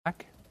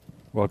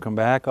Welcome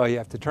back. Oh, you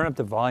have to turn up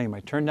the volume.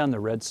 I turned down the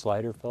red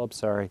slider, Philip,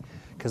 sorry,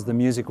 because the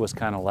music was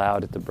kind of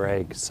loud at the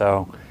break.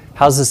 So,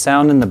 how's the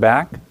sound in the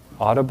back?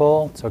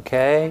 Audible? It's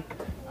okay?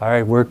 All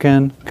right,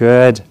 working?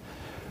 Good.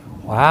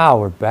 Wow,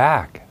 we're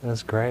back.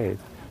 That's great.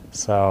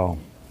 So,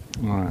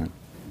 all right.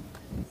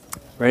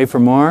 Ready for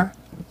more?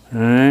 All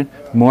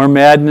right. More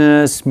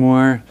madness,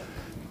 more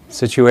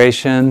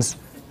situations.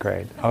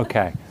 Great.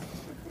 Okay.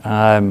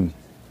 Gathering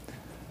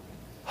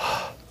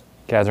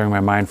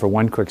my mind for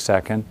one quick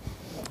second.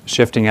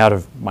 Shifting out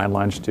of my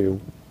lunch to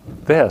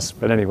this,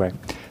 but anyway.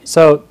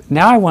 So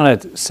now I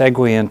want to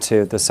segue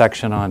into the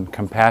section on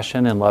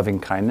compassion and loving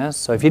kindness.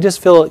 So if you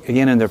just feel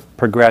again in the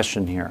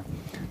progression here,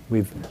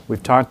 we've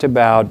talked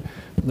about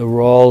the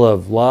role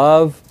of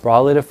love,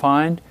 broadly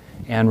defined,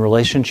 and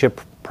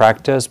relationship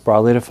practice,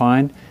 broadly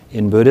defined,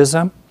 in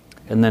Buddhism,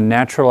 and then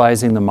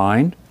naturalizing the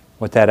mind,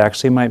 what that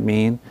actually might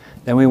mean.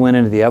 Then we went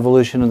into the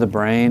evolution of the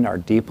brain, our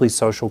deeply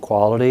social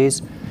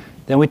qualities.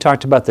 Then we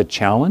talked about the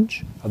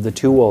challenge of the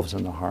two wolves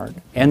in the heart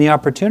and the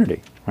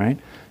opportunity, right,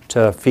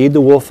 to feed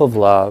the wolf of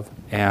love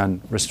and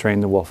restrain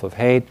the wolf of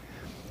hate.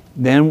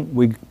 Then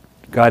we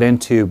got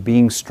into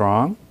being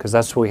strong, because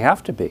that's what we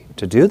have to be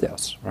to do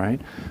this,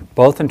 right,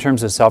 both in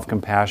terms of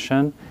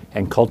self-compassion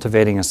and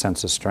cultivating a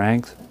sense of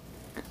strength.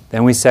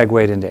 Then we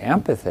segued into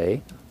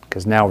empathy,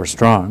 because now we're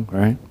strong,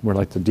 right? We're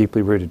like the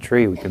deeply rooted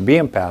tree. We can be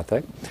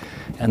empathic.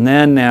 And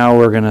then now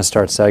we're going to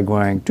start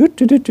segueing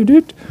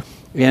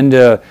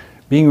into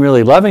being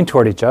really loving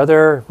toward each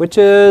other, which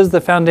is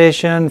the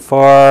foundation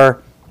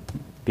for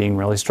being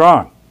really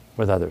strong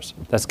with others.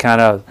 That's kind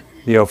of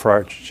the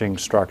overarching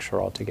structure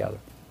altogether.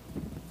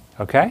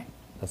 Okay?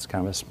 That's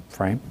kind of a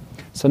frame.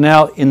 So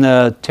now in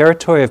the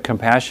territory of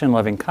compassion and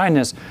loving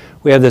kindness,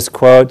 we have this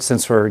quote,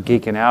 since we're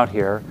geeking out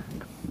here,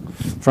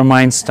 from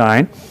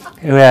Einstein,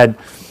 who had,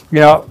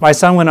 my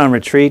son went on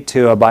retreat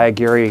to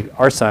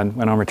our son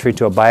went on retreat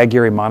to a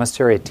Bayagiri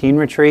monastery, a teen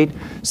retreat.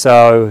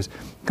 So it was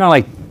kind of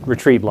like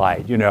retreat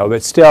light,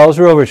 but still it was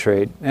a real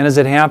retreat. And as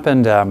it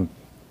happened,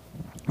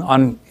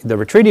 on the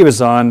retreat he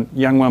was on, a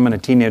young woman, a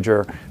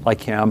teenager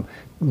like him,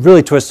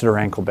 really twisted her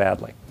ankle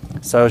badly.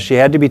 So she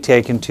had to be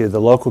taken to the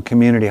local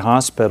community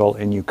hospital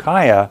in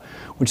Ukiah,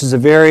 which is a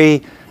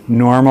very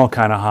normal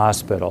kind of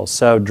hospital.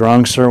 So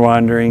drunks are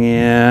wandering in,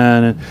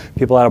 and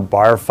people out of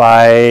bar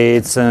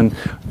fights, and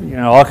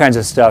all kinds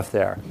of stuff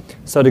there.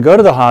 So to go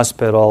to the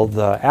hospital,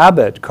 the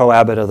abbot,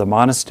 co-abbot of the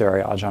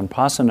monastery, Ajahn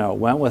Pasano,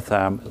 went with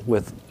them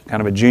with kind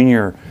of a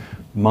junior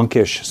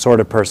monkish sort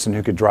of person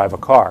who could drive a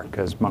car,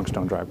 because monks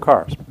don't drive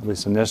cars, at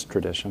least in this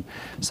tradition.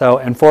 So,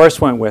 and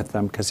Forrest went with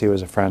them because he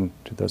was a friend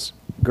to this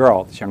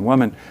girl, this young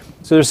woman.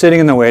 So they're sitting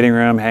in the waiting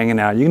room, hanging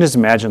out. You can just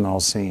imagine the whole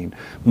scene.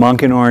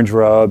 Monk in orange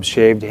robes,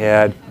 shaved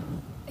head,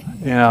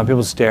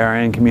 people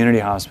staring, community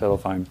hospital,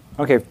 fine.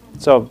 Okay,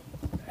 so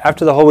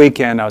after the whole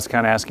weekend, I was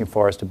kind of asking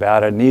Forrest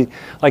about it, and he,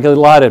 like a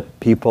lot of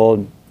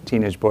people,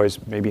 teenage boys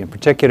maybe in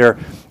particular,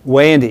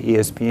 way into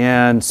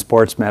ESPN,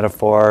 sports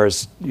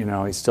metaphors,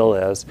 he still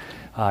is.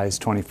 He's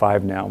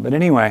 25 now. But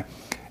anyway,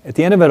 at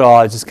the end of it all,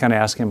 I just kind of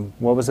asked him,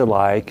 what was it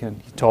like?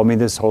 And he told me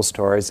this whole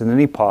story, and then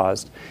he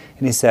paused,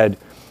 and he said,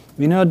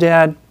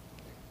 Dad,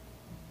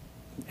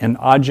 and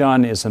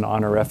Ajahn is an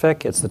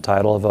honorific, it's the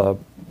title of a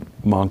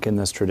monk in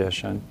this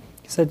tradition.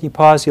 He said, he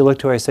paused, he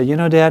looked away, he said,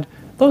 Dad,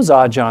 those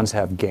Ajahns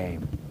have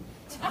game.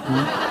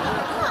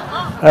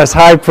 That's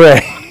high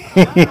praise.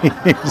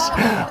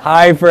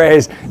 High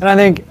praise. And I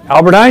think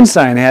Albert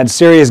Einstein had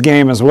serious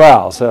game as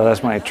well, so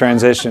that's my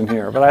transition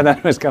here. But I thought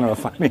it was kind of a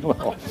funny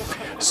little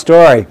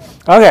story.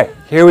 Okay,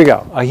 here we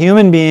go. A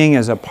human being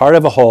is a part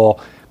of a whole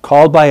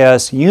called by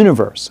us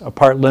universe, a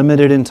part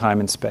limited in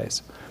time and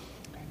space.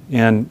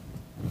 And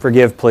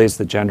forgive, please,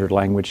 the gendered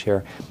language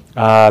here.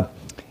 I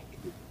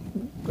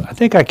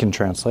think I can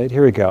translate.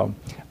 Here we go.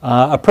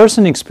 A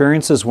person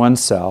experiences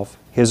oneself,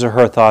 his or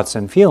her thoughts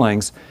and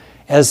feelings,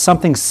 as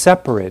something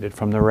separated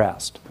from the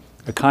rest,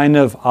 a kind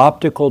of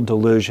optical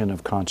delusion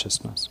of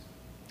consciousness.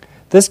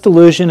 This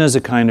delusion is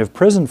a kind of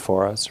prison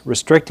for us,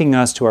 restricting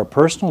us to our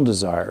personal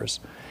desires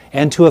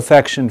and to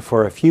affection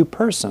for a few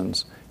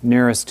persons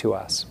nearest to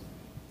us.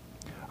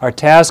 Our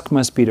task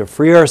must be to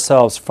free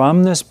ourselves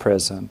from this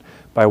prison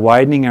by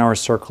widening our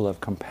circle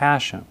of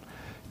compassion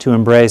to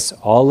embrace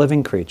all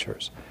living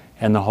creatures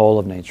and the whole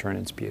of nature and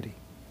its beauty.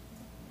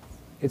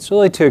 It's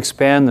really to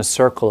expand the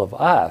circle of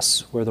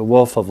us, where the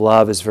wolf of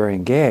love is very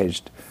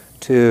engaged,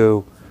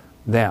 to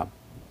them,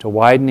 to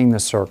widening the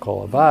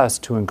circle of us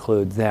to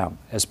include them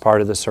as part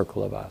of the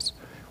circle of us.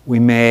 We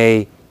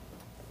may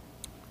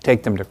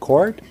take them to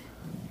court,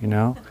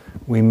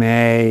 we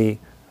may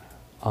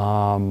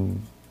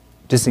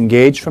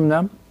disengage from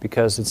them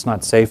because it's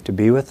not safe to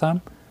be with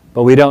them,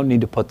 but we don't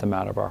need to put them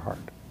out of our heart,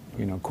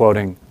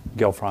 quoting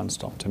Gil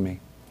Fronsdal to me.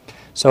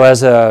 So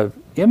as a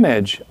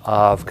image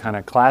of kind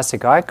of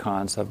classic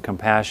icons of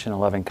compassion and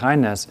loving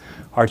kindness,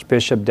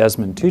 Archbishop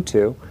Desmond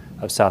Tutu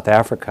of South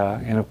Africa,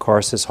 and of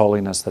course His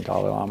Holiness the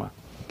Dalai Lama.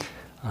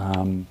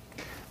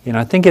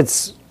 I think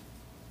it's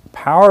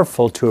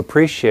powerful to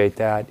appreciate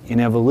that in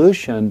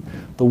evolution,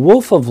 the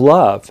wolf of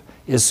love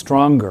is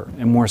stronger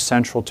and more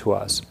central to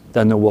us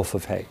than the wolf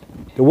of hate.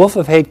 The wolf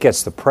of hate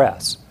gets the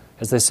press.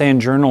 As they say in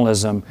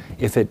journalism,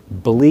 if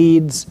it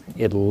bleeds,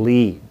 it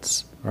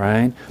leads,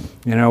 right?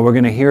 You know, we're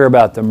going to hear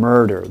about the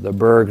murder, the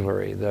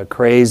burglary, the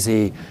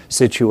crazy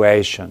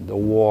situation, the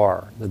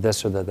war, the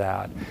this or the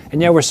that.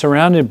 And yet we're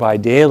surrounded by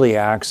daily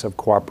acts of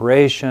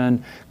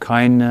cooperation,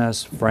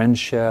 kindness,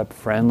 friendship,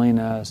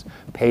 friendliness,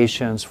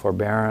 patience,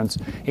 forbearance,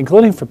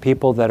 including for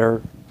people that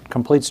are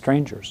complete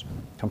strangers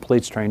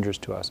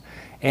to us.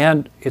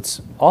 And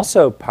it's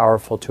also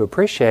powerful to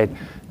appreciate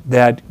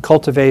that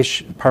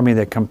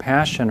that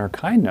compassion or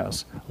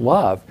kindness,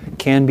 love,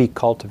 can be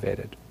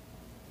cultivated.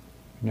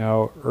 You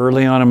know,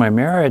 early on in my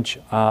marriage,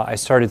 I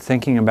started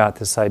thinking about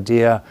this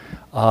idea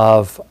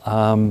of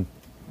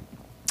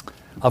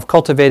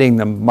cultivating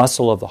the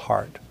muscle of the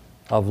heart,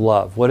 of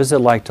love. What is it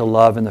like to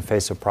love in the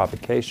face of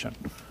provocation?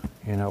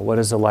 You know, what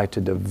is it like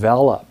to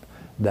develop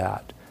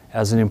that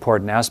as an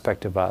important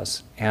aspect of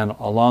us? And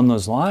along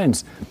those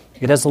lines,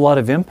 it has a lot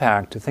of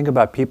impact to think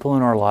about people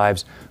in our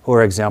lives who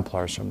are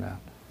exemplars from that,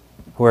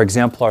 who are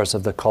exemplars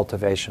of the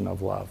cultivation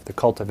of love, the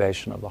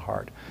cultivation of the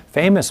heart.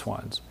 Famous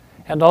ones.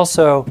 And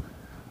also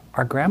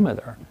our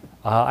grandmother.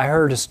 I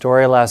heard a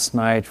story last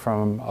night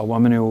from a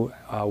woman who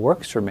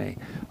works for me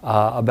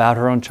about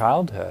her own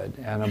childhood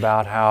and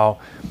about how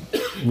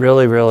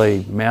really,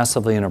 really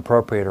massively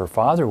inappropriate her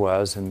father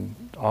was in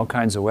all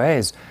kinds of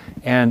ways,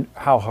 and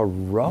how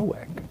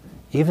heroic,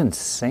 even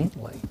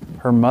saintly,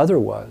 her mother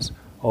was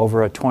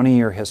over a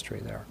 20-year history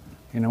there.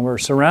 You know, we're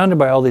surrounded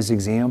by all these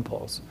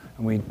examples,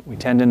 and we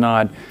tend to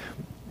not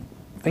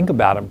think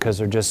about them because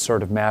they're just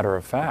sort of matter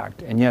of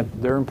fact, and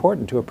yet they're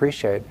important to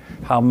appreciate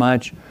how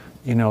much,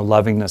 you know,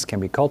 lovingness can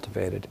be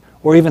cultivated.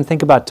 Or even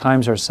think about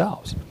times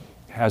ourselves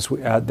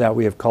that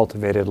we have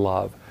cultivated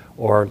love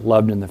or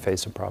loved in the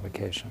face of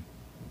provocation.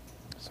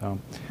 So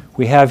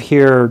we have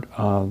here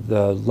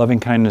the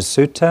Lovingkindness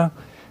Sutta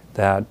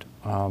that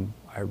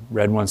I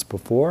read once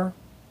before,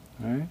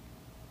 right?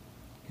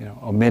 You know,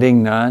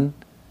 omitting none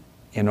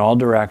in all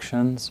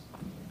directions.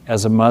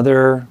 As a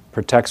mother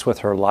protects with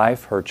her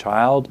life her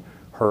child,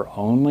 her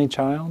only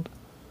child,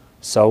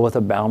 so with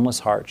a boundless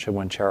heart should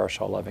one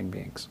cherish all living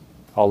beings.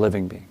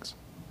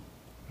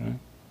 Right?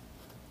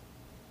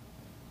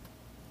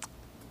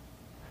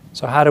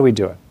 So how do we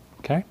do it?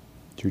 Okay?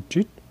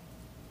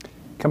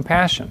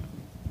 Compassion.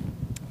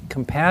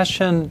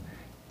 Compassion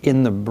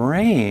in the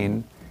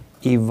brain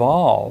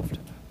evolved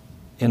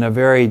in a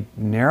very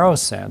narrow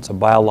sense, a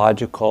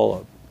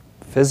biological,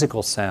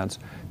 physical sense,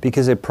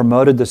 because it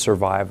promoted the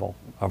survival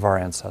of our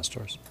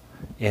ancestors.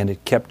 And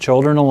it kept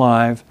children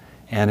alive,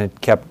 and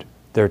it kept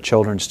their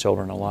children's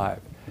children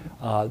alive.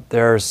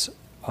 There's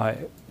a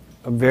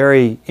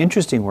very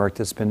interesting work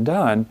that's been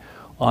done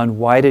on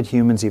why did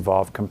humans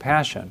evolve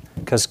compassion,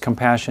 because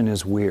compassion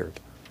is weird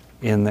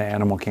in the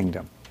animal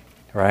kingdom,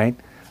 right?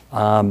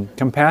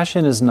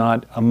 Compassion is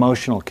not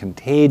emotional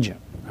contagion.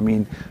 I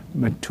mean,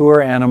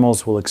 mature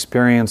animals will they'll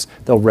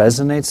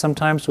resonate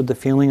sometimes with the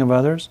feeling of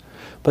others,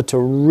 but to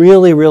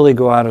really, really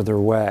go out of their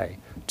way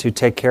to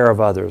take care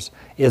of others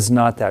is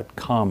not that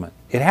common.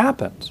 It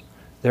happens.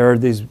 There are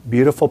these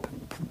beautiful,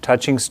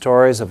 touching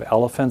stories of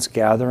elephants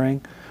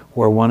gathering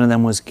where one of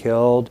them was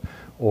killed,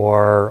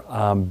 or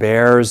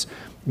bears,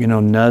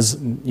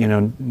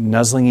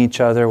 nuzzling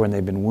each other when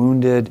they've been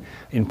wounded.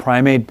 In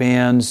primate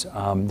bands,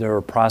 there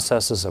are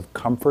processes of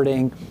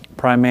comforting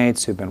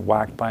primates who've been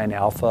whacked by an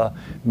alpha,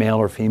 male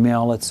or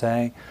female, let's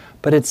say.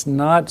 But it's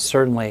not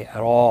certainly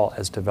at all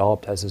as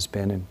developed as it's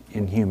been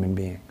in human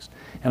beings.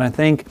 And I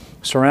think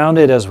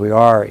surrounded as we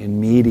are in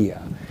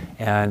media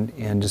and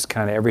in just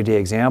kind of everyday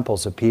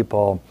examples of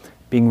people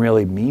being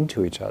really mean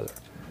to each other,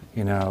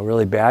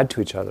 really bad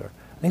to each other,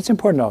 I think it's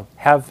important to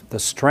have the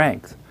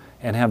strength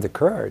and have the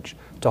courage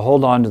to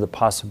hold on to the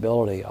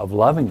possibility of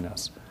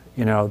lovingness,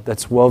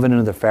 that's woven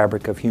into the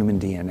fabric of human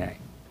DNA,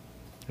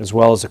 as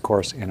well as, of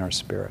course, in our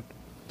spirit.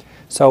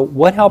 So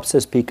what helps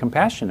us be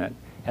compassionate?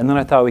 And then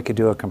I thought we could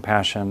do a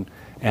compassion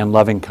and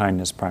loving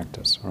kindness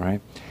practice, all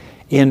right?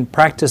 In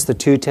practice, the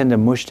two tend to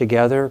mush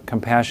together,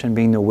 compassion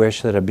being the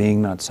wish that a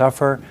being not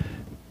suffer,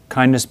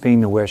 kindness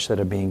being the wish that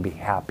a being be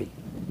happy.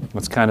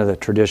 That's kind of the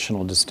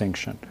traditional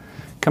distinction.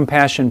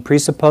 Compassion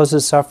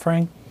presupposes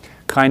suffering,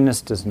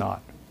 kindness does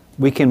not.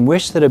 We can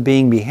wish that a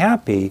being be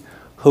happy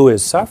who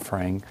is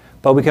suffering,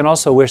 but we can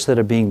also wish that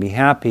a being be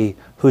happy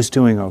who's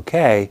doing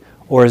okay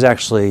or is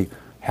actually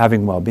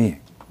having well-being,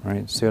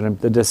 right? See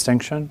the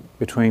distinction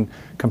between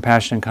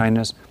compassion and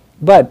kindness?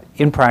 But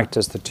in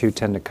practice, the two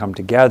tend to come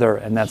together,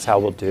 and that's how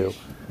we'll do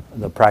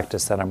the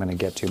practice that I'm going to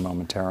get to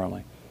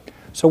momentarily.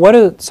 So what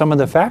are some of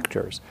the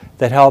factors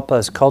that help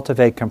us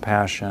cultivate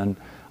compassion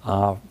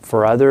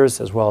for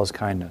others as well as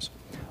kindness?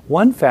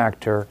 One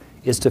factor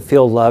is to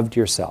feel loved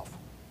yourself.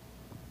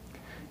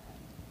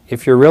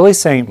 If you're really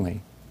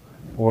saintly,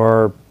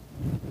 or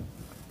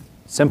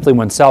simply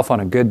oneself on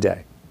a good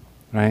day,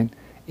 right?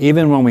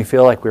 Even when we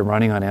feel like we're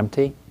running on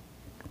empty,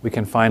 we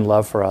can find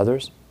love for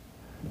others.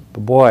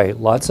 But boy,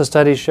 lots of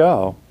studies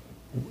show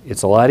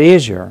it's a lot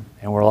easier,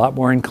 and we're a lot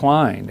more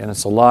inclined, and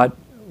it's a lot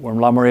we're a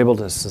lot more able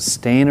to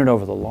sustain it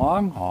over the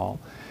long haul,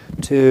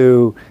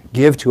 to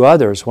give to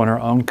others when our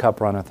own cup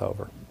runneth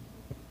over.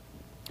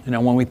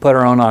 When we put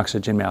our own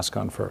oxygen mask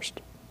on first,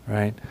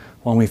 right?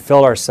 When we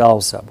fill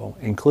ourselves up,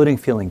 including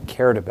feeling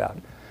cared about.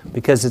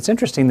 Because it's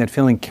interesting that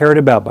feeling cared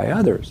about by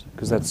others,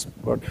 because that's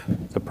what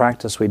the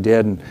practice we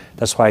did, and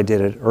that's why I did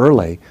it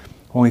early.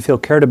 When we feel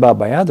cared about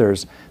by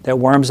others, that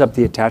warms up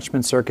the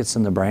attachment circuits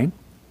in the brain,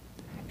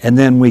 and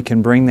then we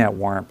can bring that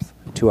warmth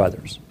to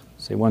others.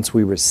 See, once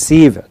we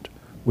receive it,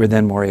 we're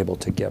then more able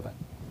to give it.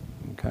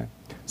 Okay?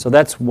 So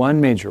that's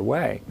one major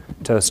way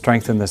to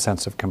strengthen the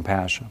sense of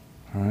compassion.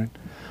 All right?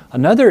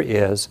 Another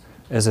is,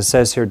 as it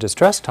says here,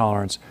 distress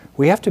tolerance.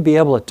 We have to be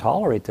able to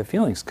tolerate the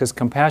feelings, because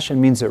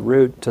compassion means at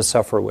root to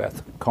suffer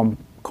with,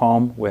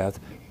 calm with,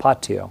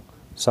 patio,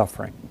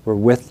 suffering. We're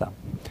with them.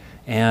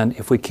 And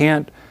if we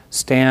can't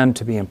stand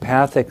to be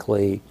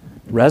empathically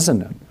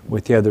resonant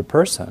with the other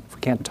person, if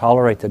we can't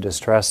tolerate the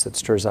distress that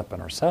stirs up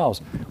in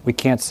ourselves, we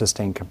can't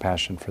sustain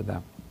compassion for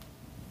them.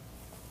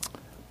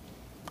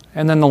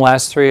 And then the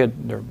last three,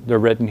 they're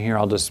written here.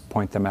 I'll just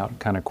point them out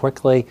kind of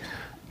quickly.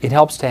 It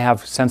helps to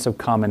have a sense of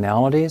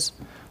commonalities.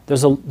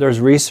 There's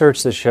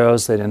research that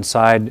shows that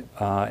inside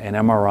an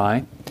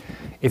MRI,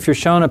 if you're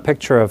shown a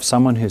picture of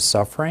someone who's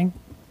suffering,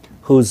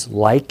 who's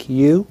like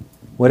you,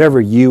 whatever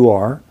you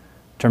are,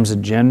 in terms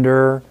of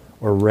gender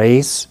or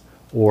race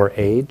or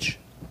age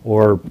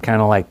or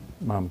kind of like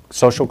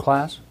social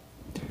class,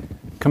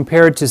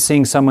 compared to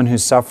seeing someone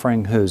who's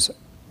suffering who's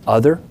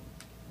other,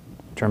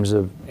 in terms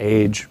of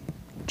age,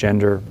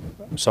 gender,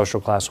 social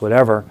class,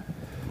 whatever,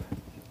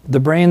 the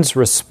brain's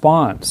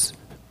response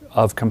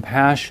of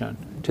compassion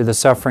to the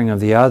suffering of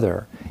the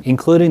other,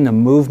 including the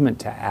movement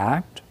to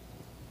act,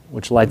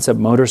 which lights up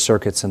motor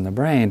circuits in the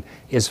brain,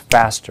 is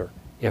faster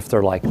if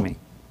they're like me,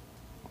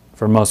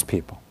 for most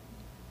people.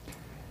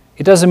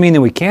 It doesn't mean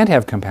that we can't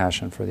have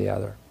compassion for the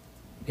other.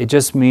 It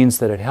just means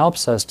that it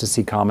helps us to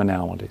see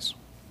commonalities.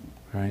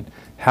 Right?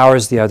 How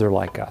is the other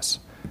like us?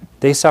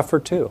 They suffer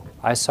too.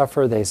 I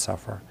suffer, they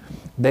suffer.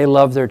 They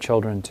love their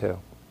children too.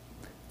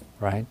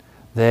 Right?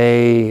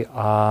 They're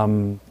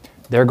going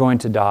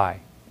to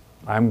die.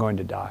 I'm going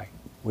to die.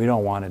 We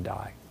don't want to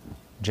die,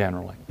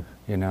 generally.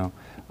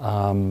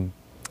 How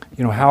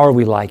are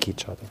we like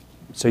each other?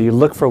 So you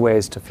look for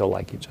ways to feel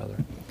like each other.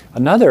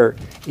 Another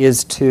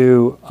is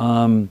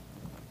to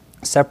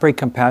separate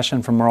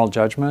compassion from moral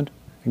judgment.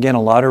 Again,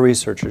 a lot of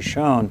research has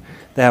shown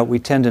that we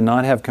tend to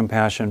not have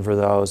compassion for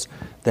those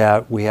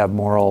that we have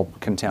moral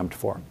contempt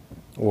for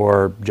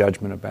or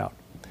judgment about.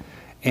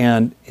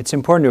 And it's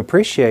important to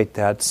appreciate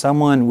that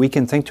we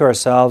can think to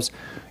ourselves,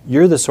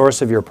 you're the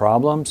source of your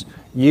problems.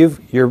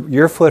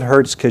 Your foot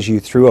hurts because you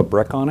threw a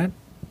brick on it,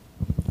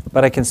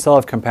 but I can still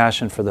have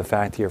compassion for the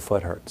fact that your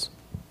foot hurts,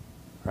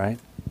 right?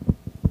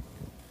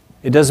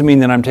 It doesn't mean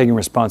that I'm taking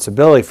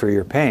responsibility for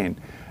your pain.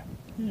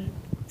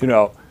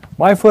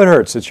 My foot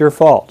hurts, it's your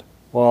fault.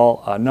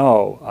 Well,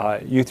 no,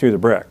 you threw the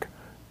brick.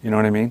 You know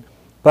what I mean?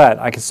 But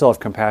I can still have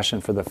compassion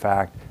for the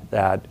fact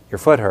that your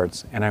foot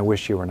hurts and I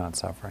wish you were not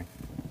suffering.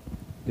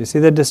 You see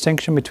the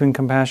distinction between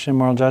compassion and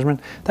moral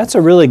judgment? That's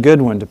a really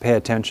good one to pay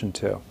attention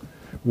to.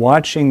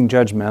 Watching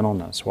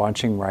judgmentalness,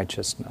 watching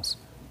righteousness,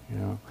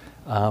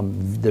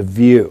 the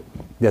view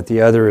that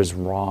the other is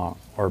wrong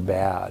or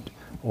bad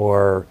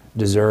or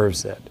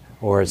deserves it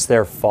or it's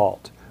their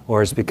fault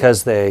or it's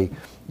because they,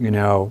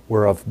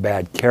 were of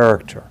bad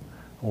character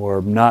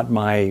or not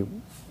my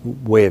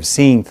way of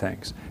seeing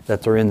things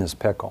that they're in this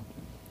pickle.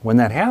 When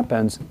that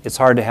happens, it's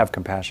hard to have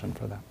compassion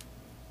for them.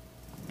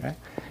 Okay?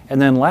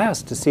 And then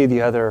last, to see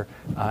the other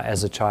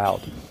as a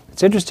child.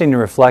 It's interesting to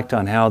reflect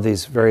on how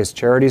these various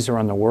charities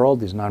around the world,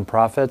 these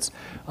nonprofits,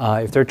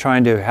 if they're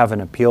trying to have an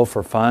appeal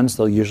for funds,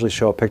 they'll usually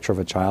show a picture of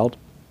a child,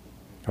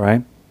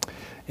 right?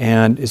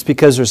 And it's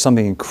because there's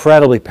something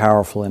incredibly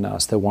powerful in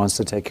us that wants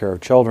to take care of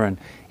children,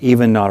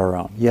 even not our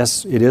own.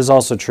 Yes, it is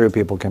also true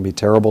people can be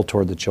terrible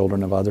toward the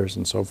children of others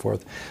and so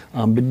forth,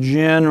 but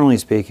generally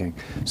speaking.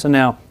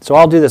 So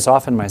I'll do this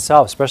often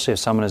myself, especially if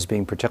someone is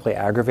being particularly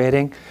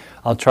aggravating.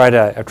 I'll try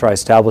to, after I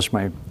establish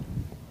my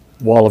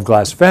wall of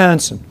glass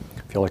fence and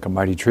feel like a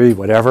mighty tree,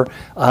 whatever,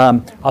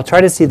 I'll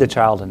try to see the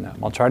child in them.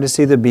 I'll try to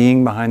see the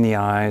being behind the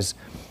eyes.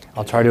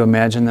 I'll try to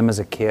imagine them as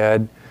a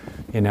kid.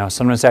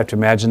 Sometimes I have to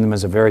imagine them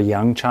as a very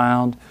young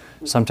child,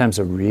 sometimes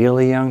a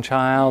really young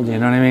child, you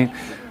know what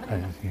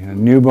I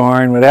mean?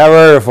 Newborn,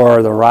 whatever,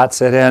 for the rot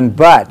set in.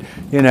 But,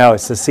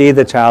 it's to see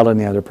the child in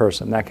the other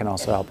person. That can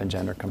also help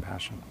engender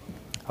compassion.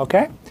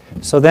 Okay?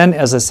 So then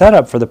as a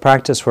setup for the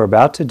practice we're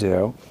about to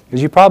do,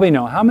 as you probably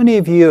know, how many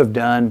of you have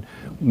done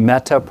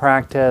metta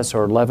practice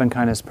or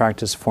loving-kindness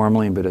practice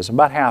formally in Buddhism?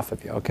 About half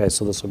of you. Okay,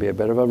 so this will be a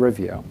bit of a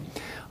review.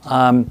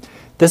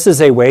 This is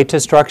a way to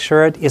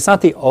structure it. It's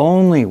not the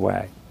only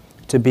way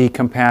to be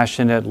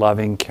compassionate,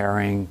 loving,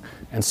 caring,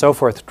 and so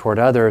forth toward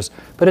others,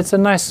 but it's a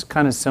nice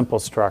kind of simple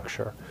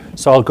structure.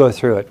 So I'll go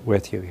through it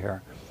with you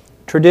here.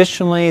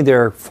 Traditionally,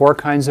 there are 4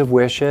 kinds of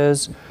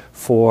wishes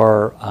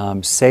for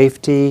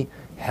safety,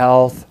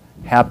 health,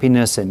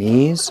 happiness, and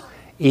ease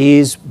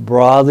Ease,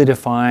 broadly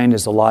defined,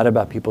 is a lot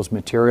about people's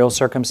material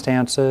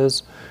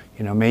circumstances.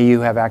 May you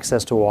have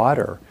access to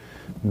water.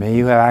 May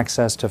you have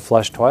access to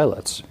flush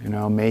toilets.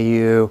 May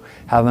you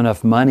have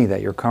enough money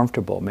that you're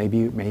comfortable. May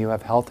you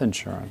have health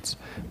insurance.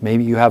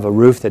 Maybe you have a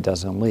roof that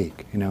doesn't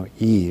leak.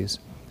 Ease.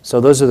 So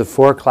those are the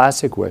 4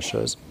 classic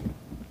wishes.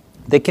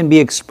 They can be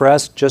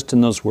expressed just in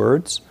those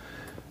words.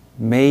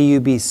 May you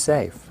be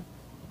safe.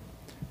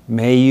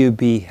 May you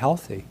be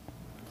healthy.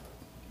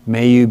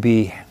 May you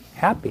be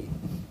happy.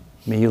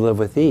 May you live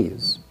with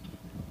ease.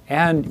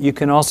 And you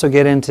can also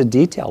get into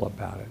detail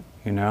about it,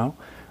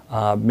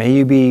 May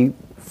you be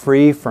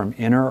free from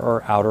inner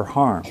or outer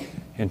harm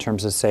in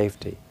terms of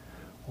safety.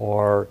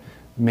 Or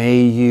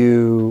may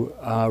you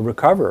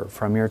recover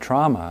from your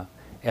trauma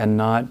and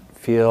not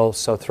feel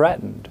so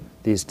threatened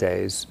these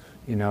days,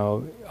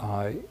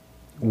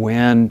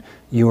 when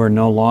you are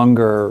no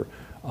longer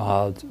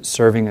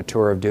serving a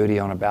tour of duty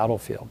on a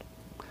battlefield.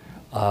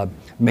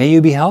 May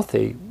you be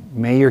healthy.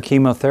 May your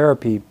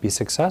chemotherapy be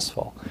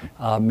successful.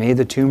 May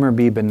the tumor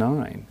be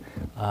benign.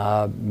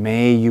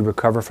 May you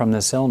recover from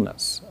this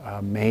illness.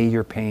 May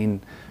your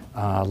pain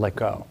let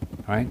go,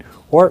 right?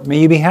 Or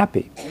may you be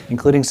happy,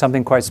 including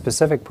something quite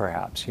specific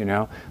perhaps,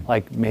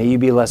 like may you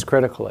be less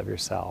critical of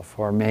yourself,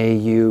 or may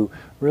you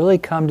really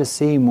come to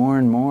see more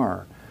and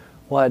more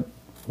what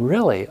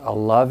really a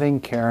loving,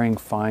 caring,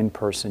 fine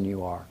person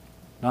you are.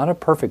 Not a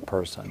perfect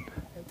person,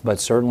 but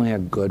certainly a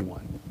good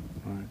one.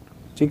 Right?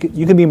 So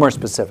you can be more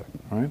specific,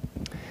 right?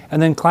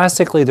 And then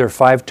classically, there are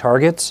 5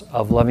 targets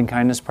of loving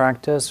kindness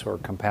practice or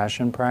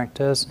compassion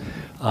practice.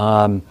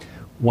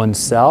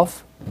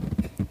 Oneself,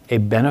 a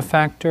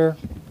benefactor,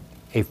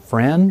 a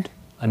friend,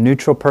 a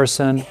neutral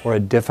person, or a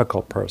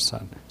difficult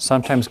person,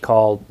 sometimes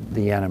called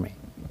the enemy.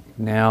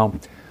 Now,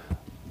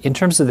 in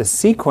terms of the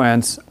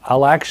sequence,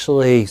 I'll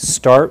actually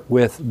start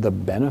with the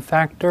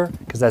benefactor,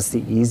 because that's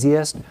the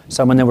easiest.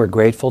 Someone that we're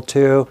grateful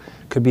to.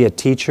 Could be a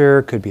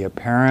teacher, could be a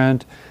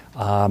parent,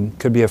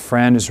 could be a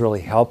friend who's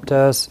really helped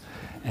us.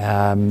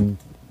 You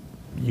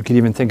could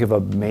even think of a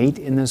mate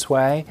in this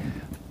way.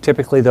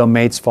 Typically, though,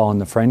 mates fall in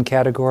the friend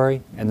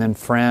category, and then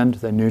friend,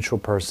 the neutral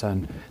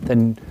person,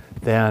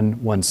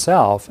 then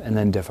oneself, and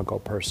then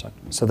difficult person.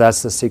 So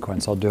that's the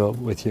sequence. I'll do it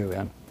with you,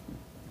 Ann.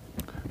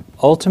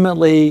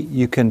 Ultimately,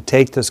 you can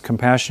take this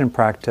compassion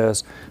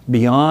practice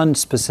beyond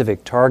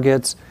specific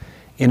targets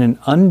in an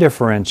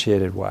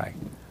undifferentiated way,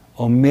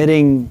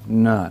 omitting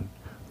none,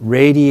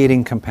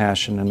 radiating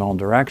compassion in all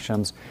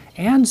directions,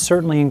 and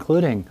certainly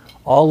including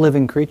all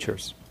living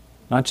creatures,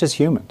 not just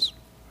humans,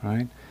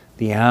 right?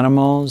 The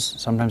animals,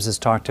 sometimes it's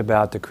talked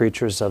about the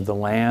creatures of the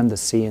land, the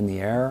sea, and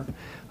the air.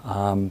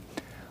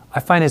 I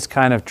find it's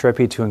kind of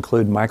trippy to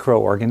include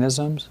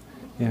microorganisms,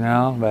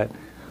 but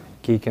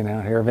geeking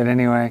out here. But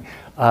anyway,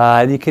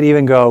 you could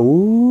even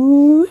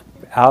go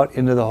out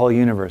into the whole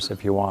universe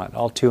if you want,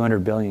 all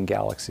 200 billion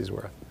galaxies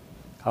worth.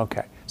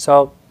 Okay,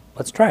 so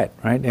let's try it,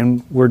 right?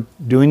 And we're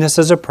doing this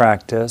as a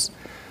practice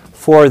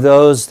for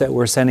those that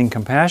we're sending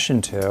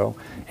compassion to,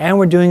 and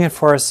we're doing it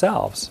for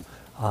ourselves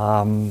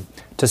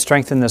to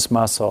strengthen this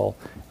muscle,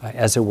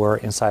 as it were,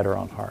 inside our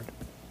own heart.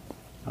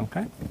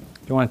 Okay?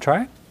 You want to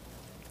try it?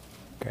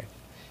 Okay.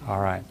 All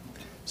right.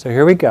 So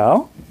here we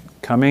go.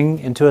 Coming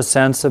into a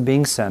sense of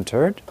being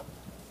centered.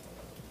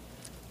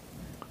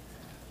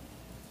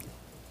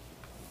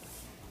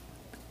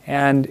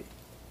 And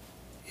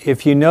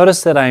if you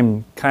notice that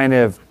I'm kind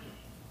of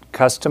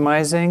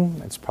customizing,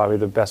 that's probably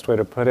the best way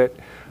to put it,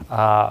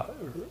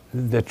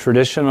 the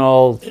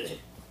traditional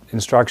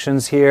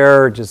instructions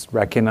here, just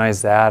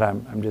recognize that.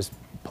 I'm just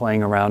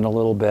playing around a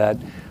little bit.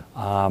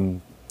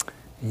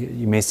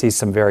 You may see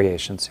some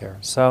variations here.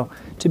 So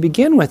to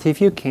begin with,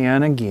 if you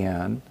can,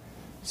 again,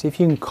 see if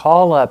you can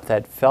call up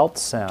that felt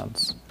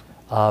sense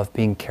of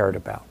being cared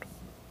about.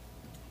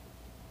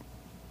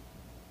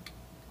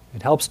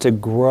 It helps to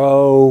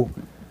grow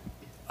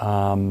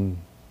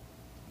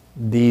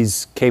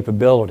these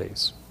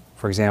capabilities.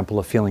 For example,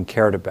 of feeling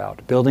cared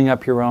about, building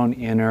up your own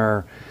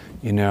inner,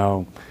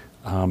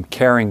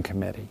 caring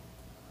committee,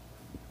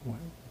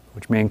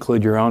 which may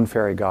include your own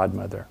fairy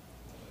godmother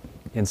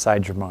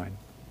inside your mind,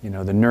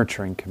 the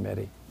nurturing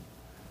committee.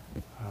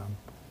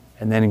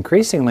 And then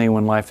increasingly,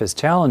 when life is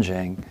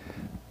challenging,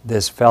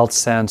 this felt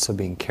sense of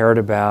being cared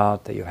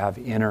about, that you have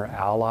inner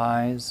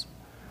allies,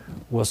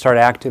 will start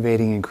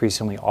activating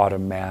increasingly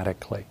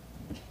automatically.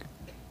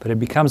 But it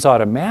becomes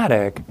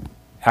automatic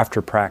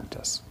after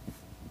practice.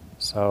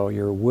 So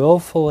you're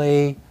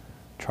willfully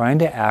trying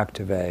to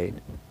activate,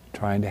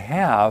 trying to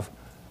have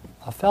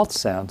a felt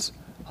sense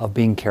of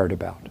being cared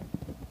about.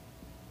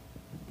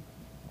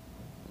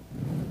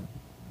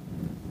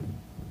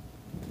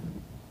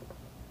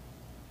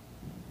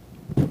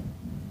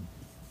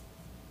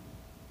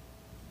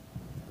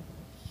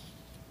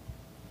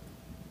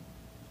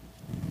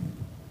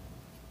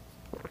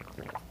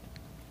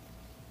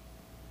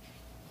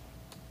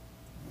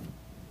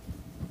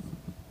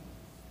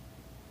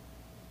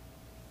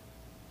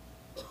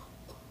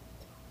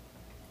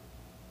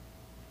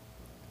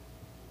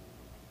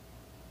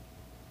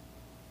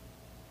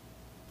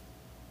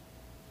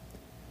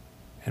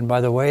 And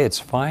by the way, it's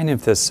fine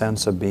if this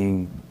sense of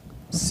being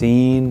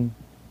seen,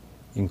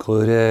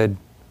 included,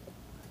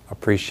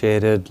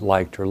 appreciated,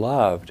 liked, or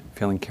loved,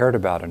 feeling cared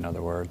about, in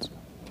other words,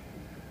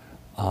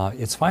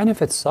 it's fine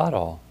if it's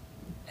subtle,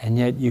 and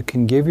yet you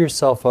can give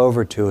yourself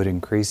over to it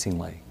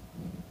increasingly.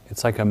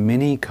 It's like a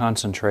mini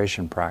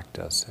concentration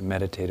practice in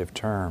meditative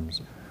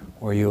terms,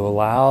 where you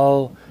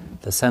allow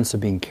the sense of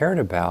being cared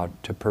about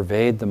to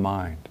pervade the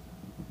mind.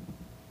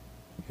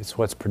 It's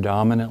what's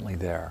predominantly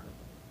there,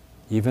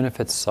 even if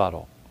it's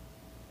subtle.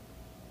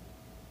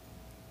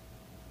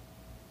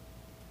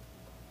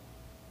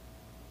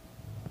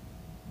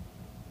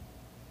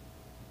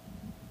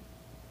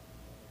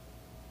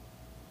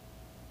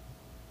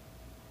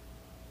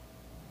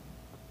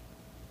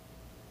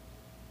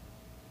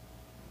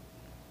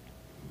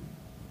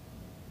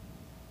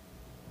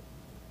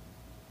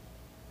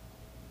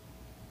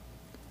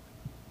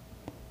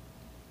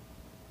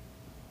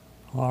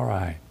 All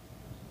right.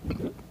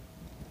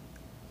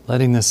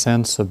 Letting the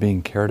sense of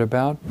being cared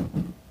about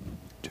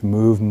to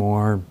move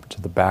more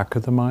to the back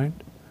of the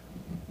mind.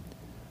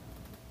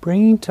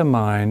 Bringing to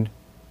mind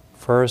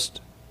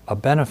first a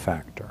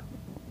benefactor,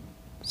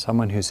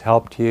 someone who's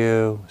helped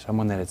you,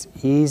 someone that it's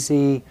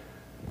easy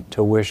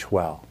to wish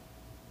well.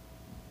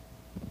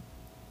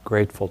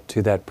 Grateful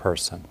to that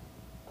person.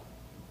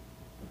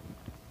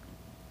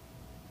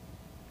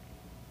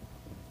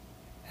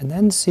 And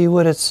then see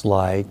what it's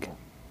like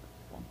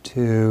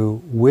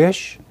to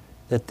wish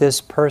that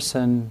this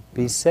person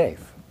be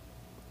safe.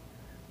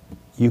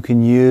 You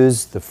can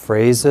use the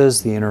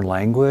phrases, the inner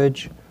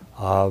language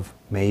of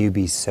may you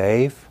be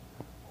safe,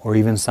 or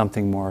even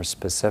something more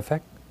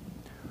specific.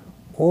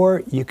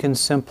 Or you can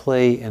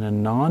simply, in a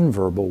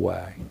non-verbal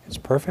way, it's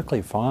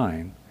perfectly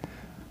fine,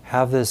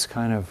 have this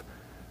kind of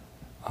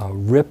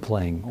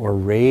rippling or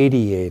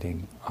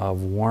radiating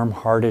of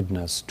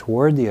warm-heartedness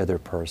toward the other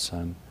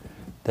person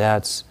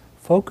that's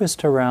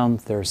focused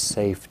around their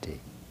safety.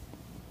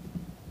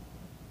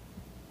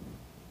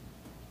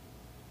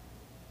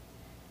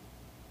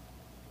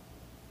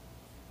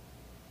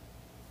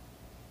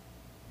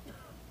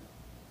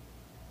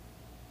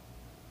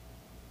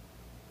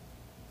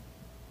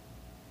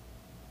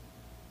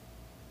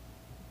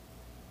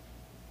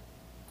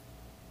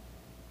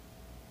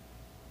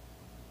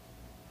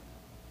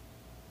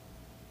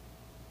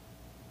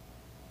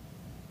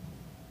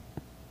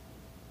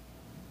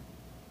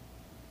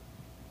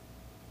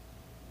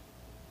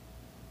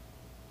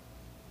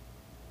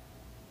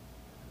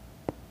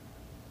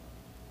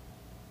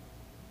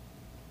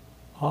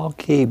 I'll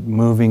keep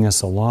moving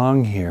us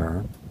along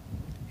here,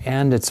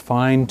 and it's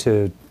fine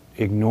to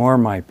ignore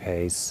my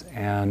pace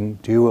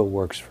and do what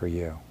works for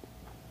you.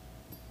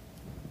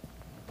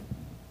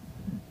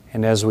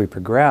 And as we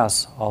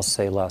progress, I'll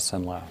say less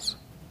and less.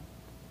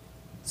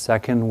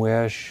 Second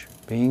wish,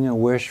 being a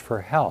wish for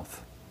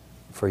health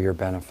for your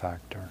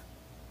benefactor.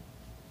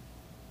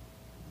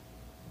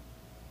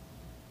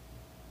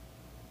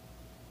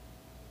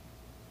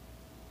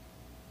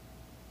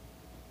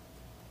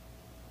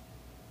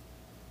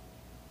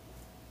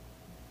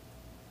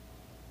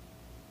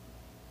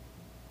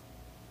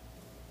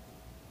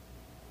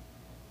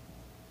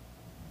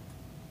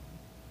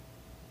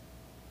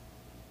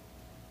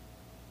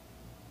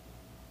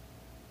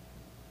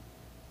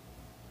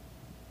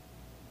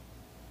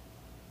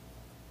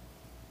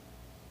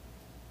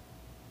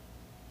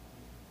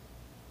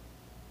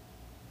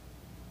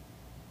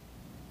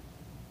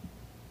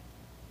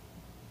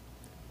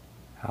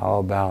 How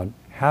about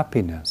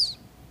happiness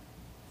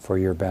for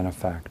your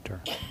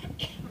benefactor?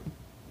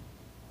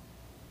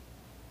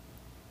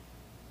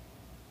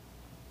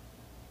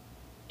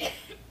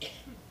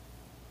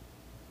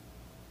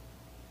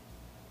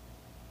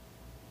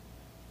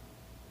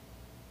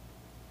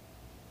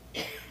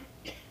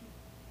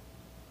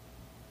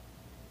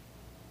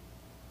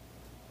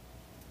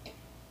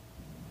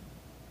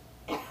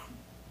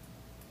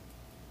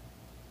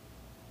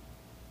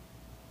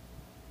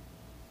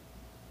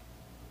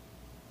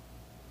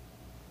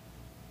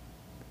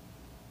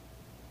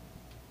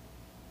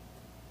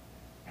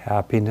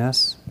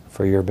 Happiness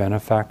for your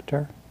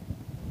benefactor?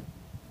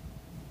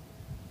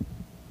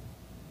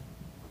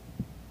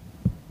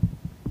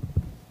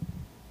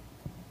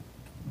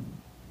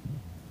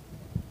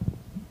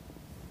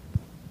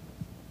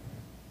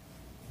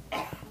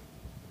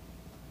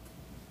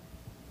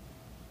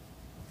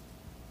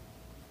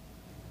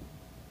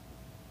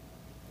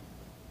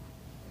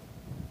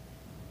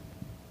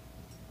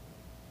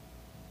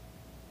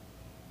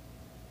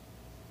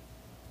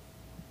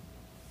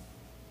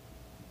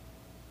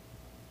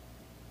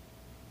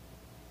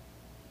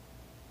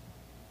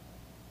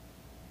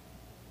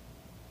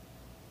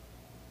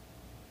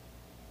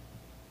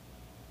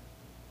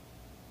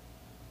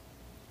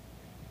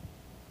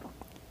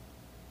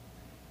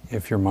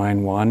 If your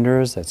mind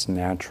wanders, that's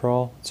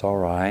natural, it's all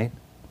right.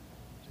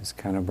 Just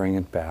kind of bring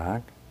it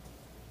back.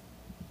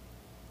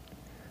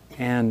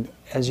 And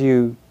as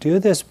you do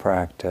this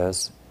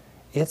practice,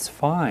 it's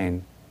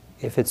fine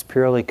if it's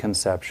purely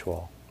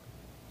conceptual.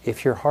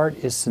 If your heart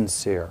is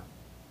sincere,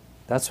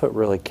 that's what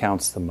really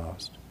counts the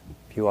most.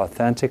 if you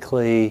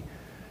authentically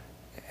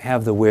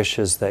have the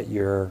wishes that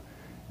you're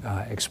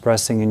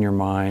expressing in your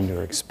mind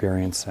or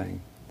experiencing,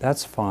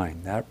 that's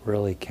fine. That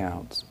really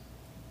counts.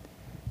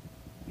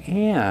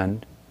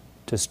 And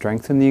to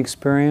strengthen the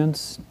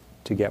experience,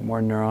 to get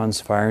more neurons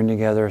firing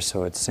together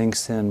so it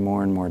sinks in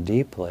more and more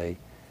deeply,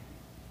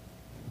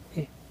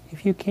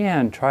 if you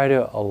can, try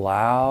to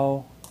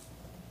allow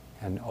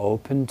and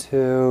open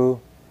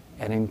to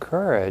and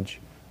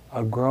encourage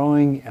a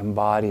growing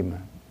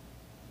embodiment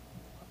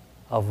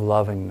of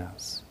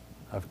lovingness,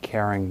 of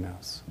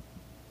caringness,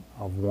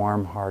 of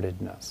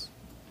warm-heartedness.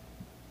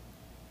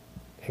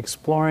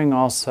 Exploring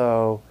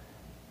also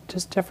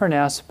just different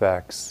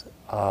aspects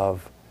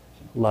of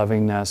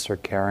lovingness or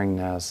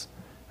caringness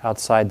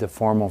outside the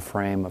formal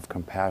frame of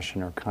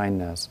compassion or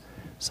kindness,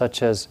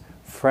 such as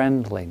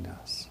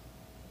friendliness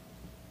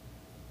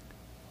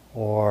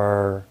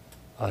or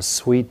a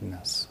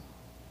sweetness.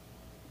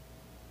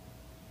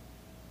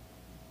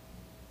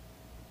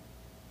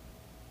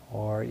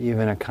 Or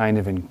even a kind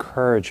of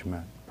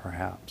encouragement,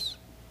 perhaps,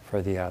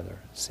 for the other.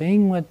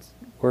 Seeing what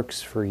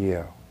works for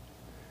you.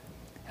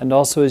 And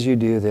also as you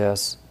do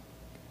this,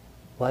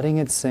 letting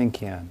it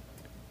sink in.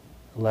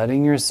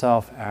 Letting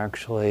yourself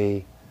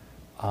actually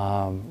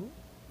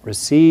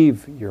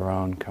receive your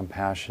own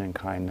compassion and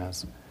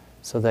kindness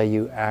so that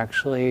you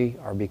actually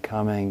are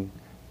becoming,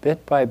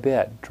 bit by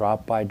bit,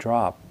 drop by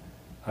drop,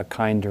 a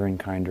kinder and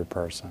kinder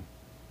person.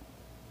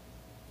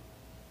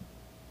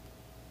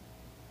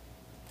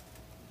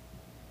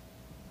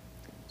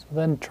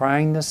 Then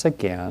trying this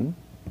again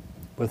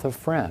with a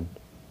friend.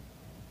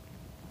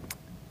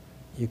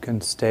 You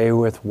can stay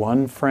with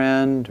one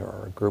friend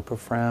or a group of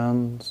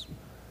friends,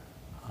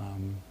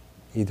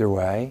 either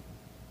way.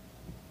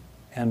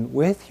 And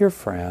with your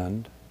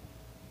friend,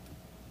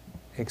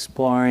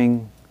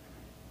 exploring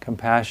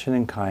compassion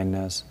and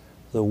kindness,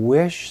 the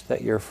wish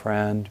that your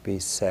friend be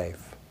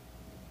safe,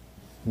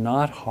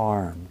 not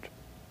harmed,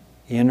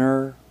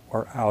 inner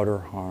or outer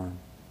harm.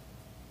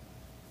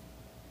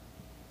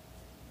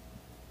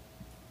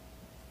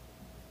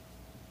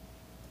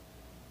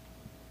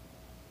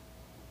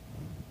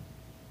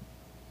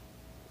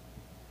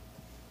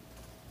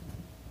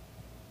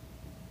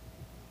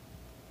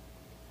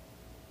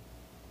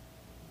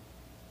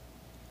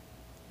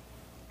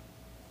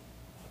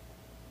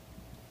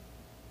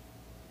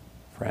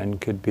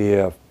 Friend could be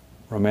a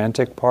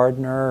romantic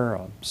partner,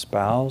 a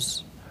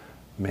spouse,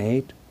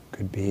 mate,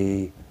 could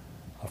be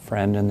a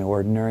friend in the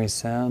ordinary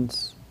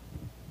sense,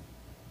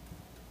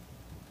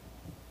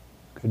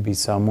 could be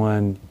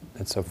someone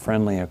that's a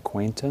friendly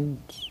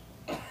acquaintance.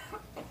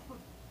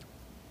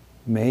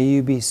 May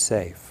you be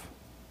safe.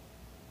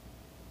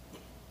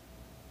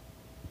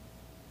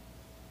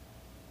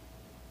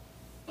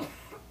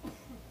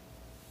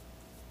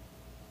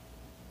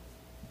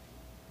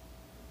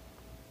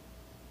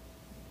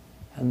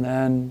 And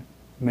then,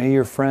 may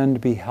your friend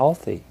be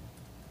healthy.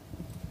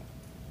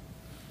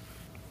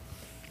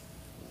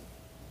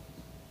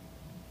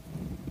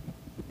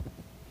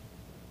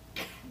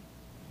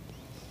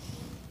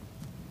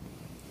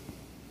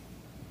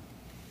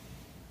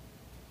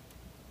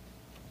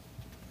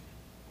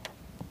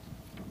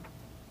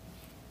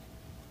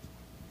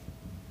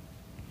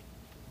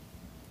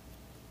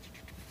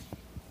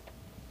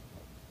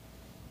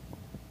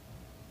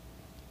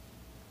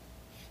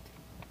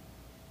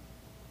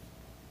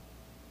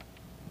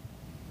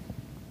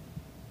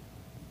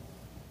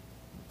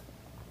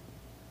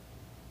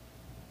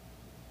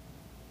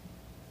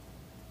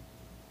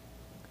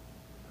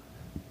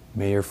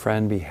 May your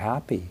friend be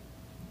happy.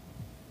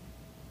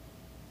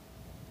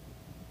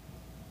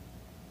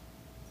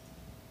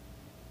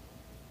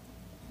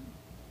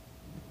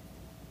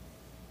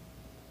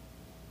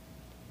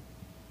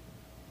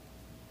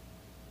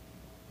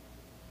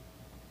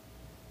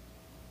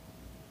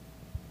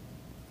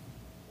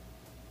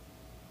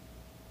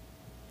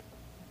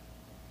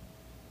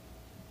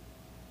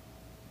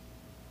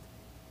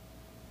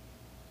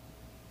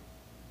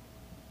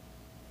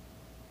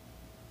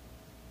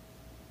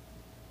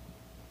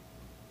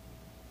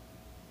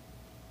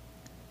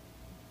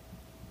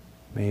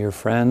 May your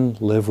friend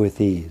live with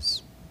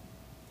ease.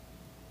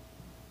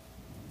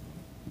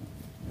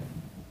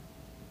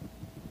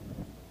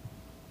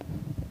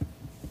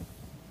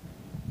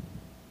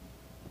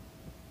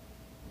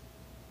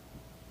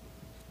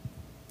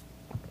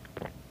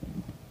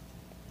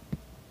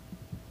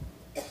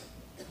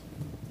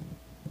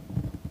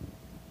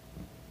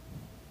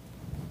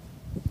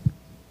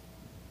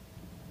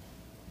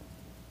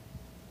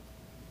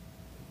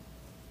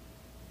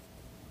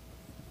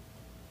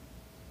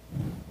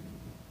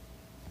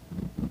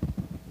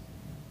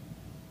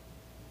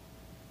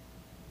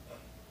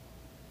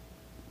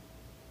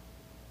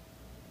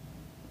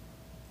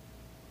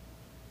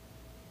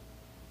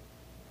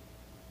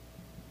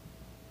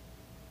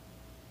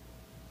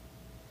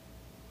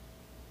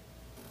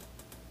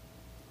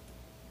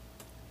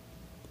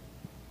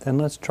 Then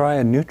let's try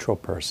a neutral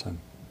person.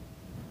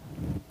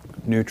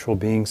 Neutral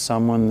being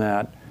someone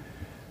that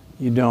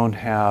you don't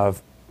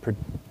have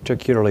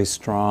particularly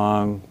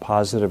strong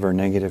positive or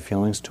negative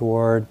feelings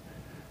toward.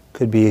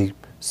 Could be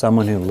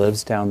someone who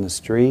lives down the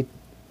street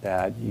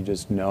that you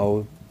just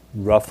know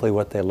roughly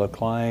what they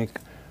look like,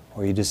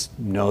 or you just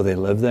know they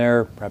live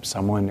there. Perhaps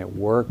someone at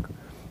work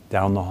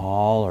down the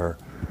hall, or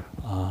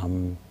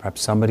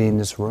perhaps somebody in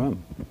this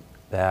room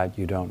that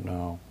you don't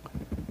know.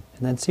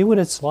 And then see what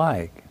it's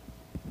like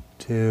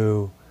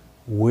to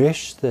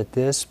wish that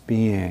this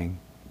being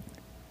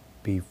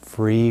be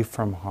free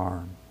from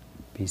harm,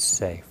 be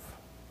safe.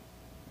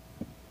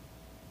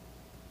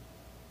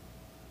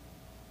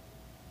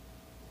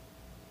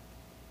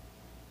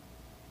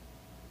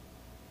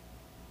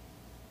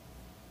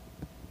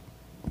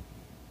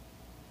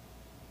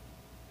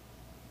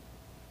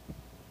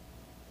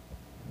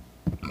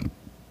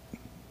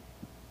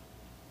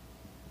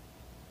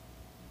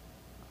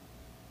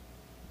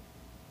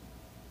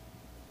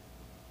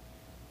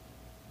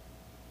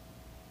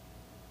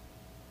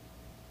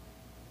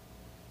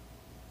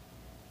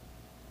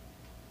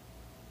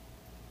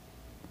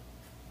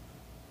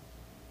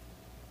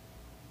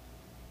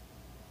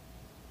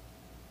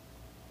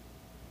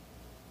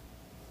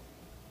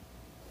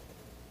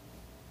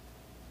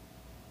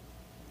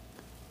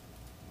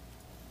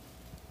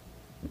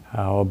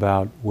 How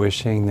about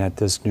wishing that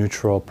this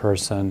neutral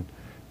person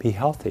be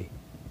healthy?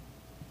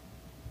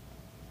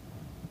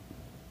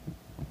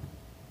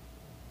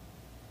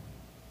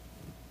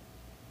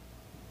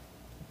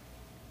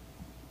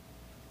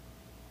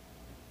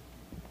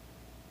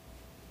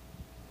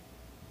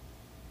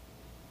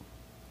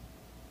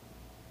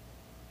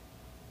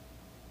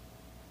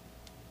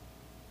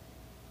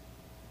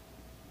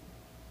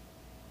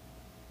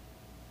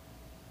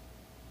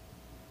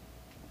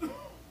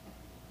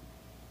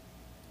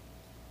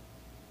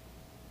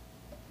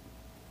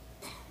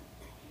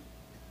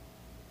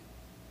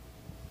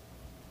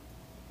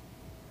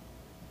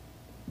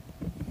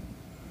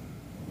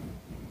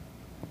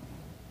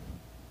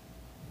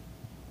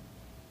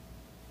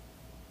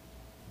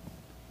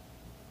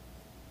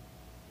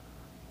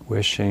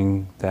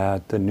 Wishing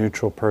that the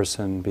neutral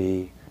person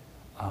be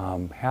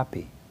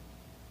happy.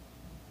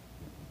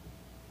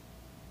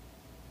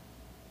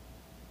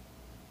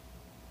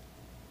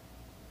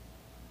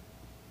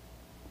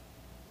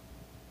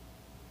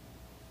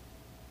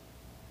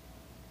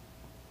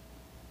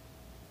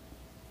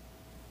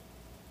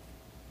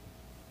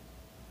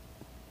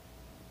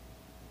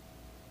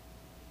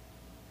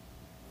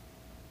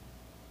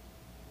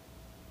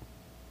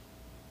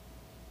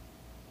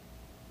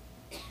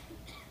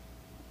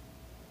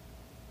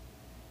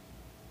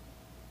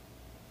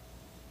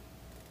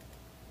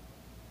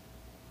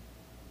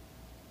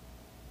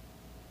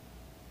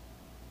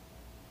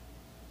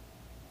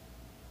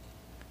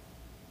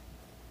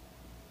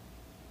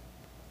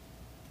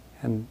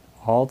 And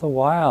all the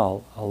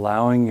while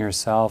allowing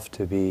yourself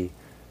to be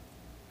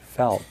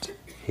felt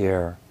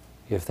here,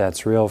 if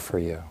that's real for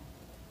you.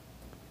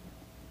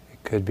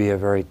 It could be a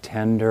very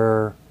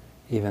tender,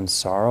 even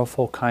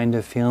sorrowful kind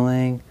of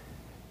feeling.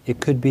 It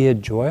could be a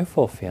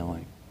joyful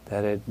feeling,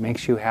 that it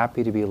makes you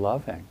happy to be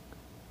loving,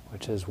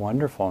 which is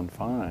wonderful and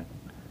fine.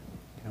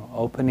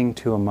 Opening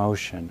to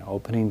emotion,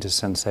 opening to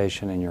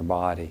sensation in your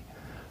body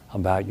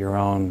about your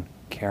own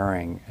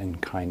caring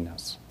and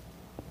kindness.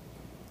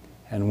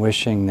 And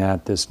wishing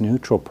that this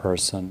neutral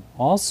person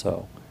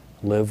also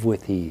live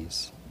with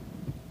ease.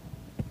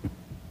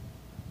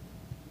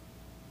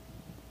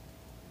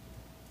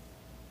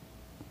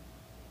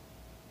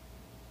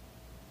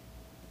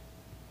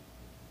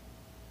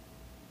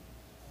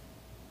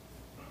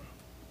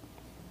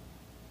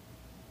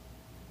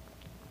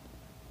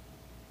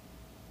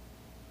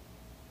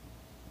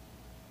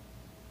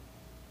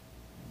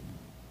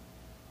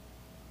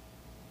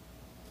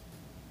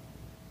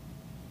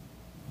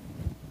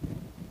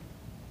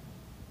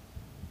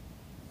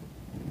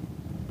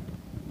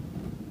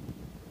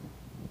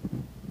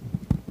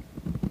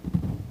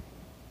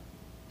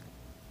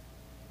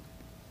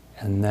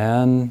 And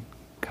then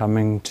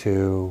coming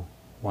to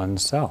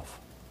oneself.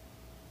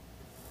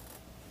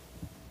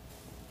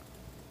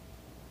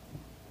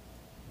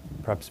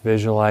 Perhaps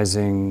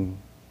visualizing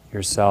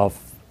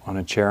yourself on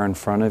a chair in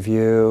front of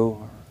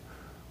you,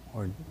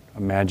 or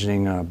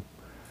imagining a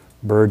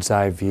bird's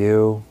eye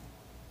view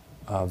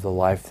of the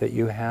life that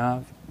you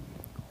have,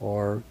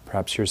 or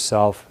perhaps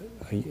yourself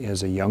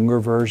as a younger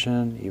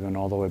version, even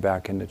all the way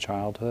back into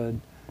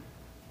childhood,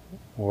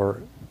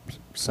 or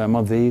some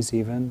of these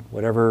even,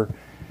 whatever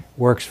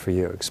works for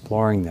you,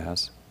 exploring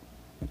this.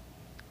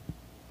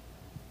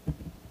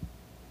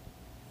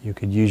 You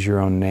could use your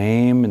own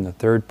name in the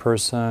third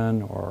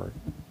person, or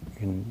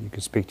you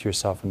could speak to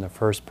yourself in the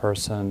first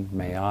person,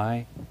 may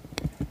I.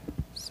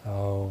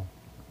 So,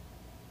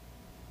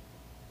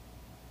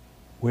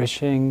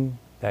 wishing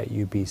that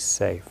you be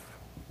safe,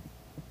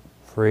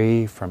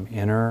 free from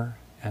inner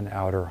and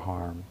outer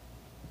harm.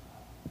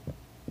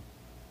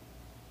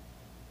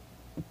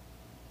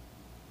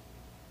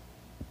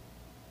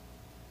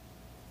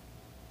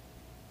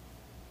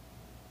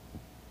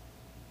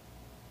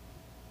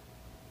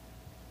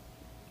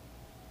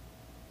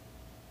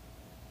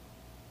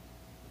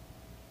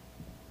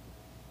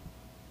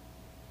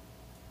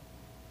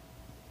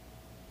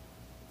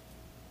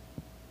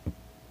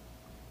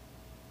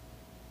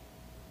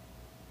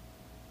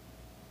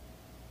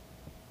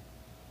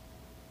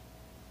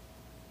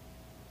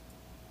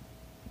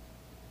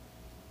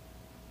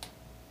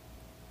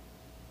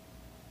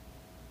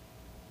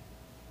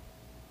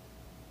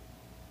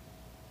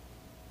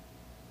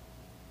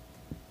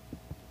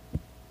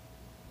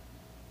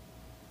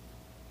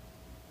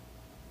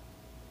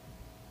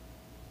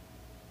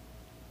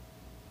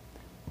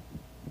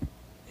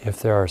 If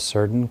there are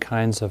certain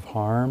kinds of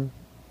harm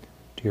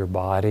to your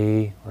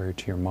body or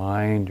to your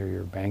mind or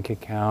your bank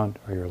account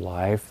or your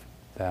life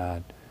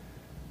that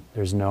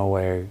there's no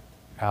way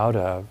out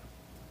of,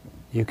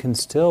 you can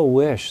still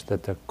wish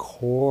that the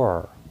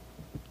core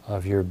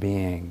of your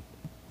being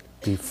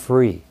be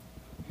free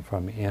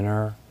from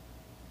inner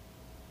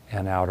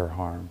and outer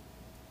harm.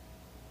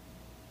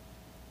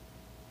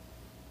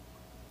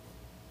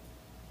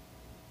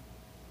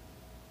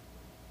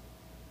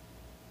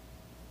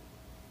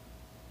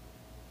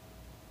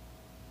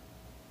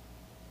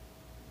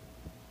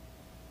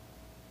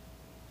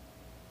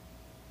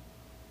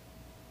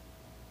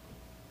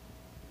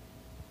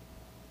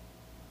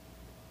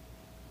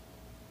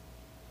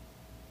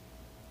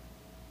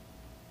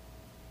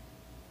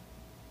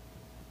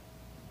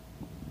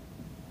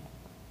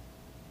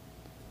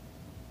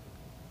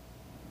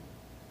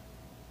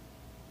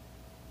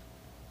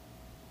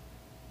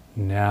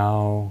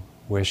 Now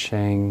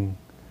wishing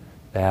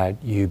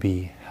that you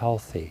be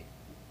healthy.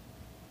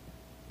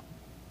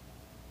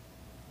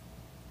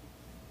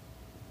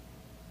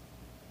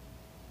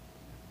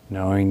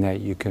 Knowing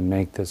that you can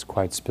make this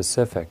quite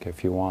specific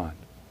if you want.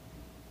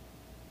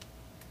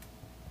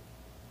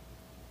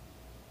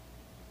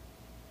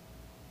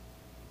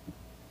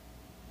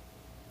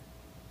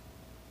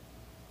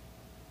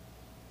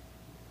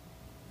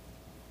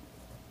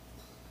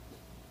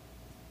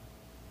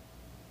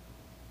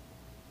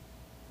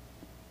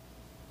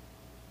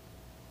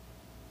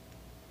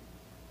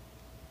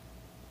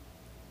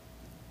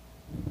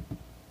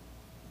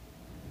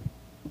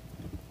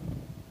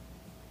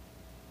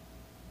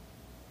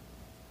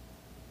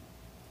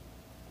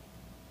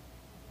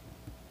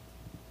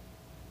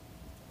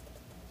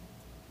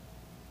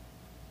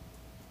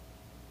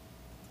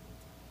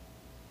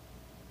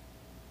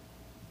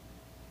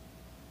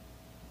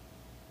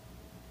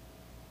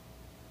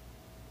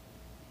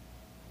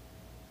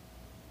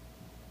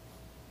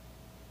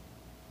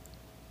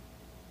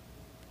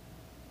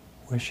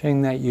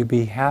 Wishing that you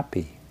be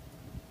happy.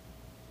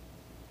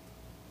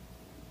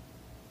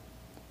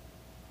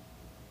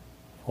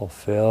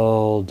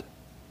 Fulfilled,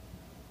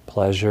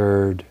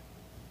 pleasured,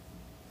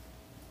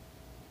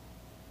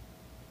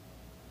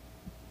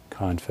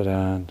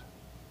 confident,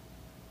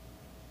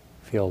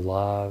 feel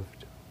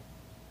loved,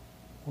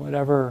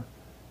 whatever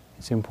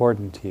is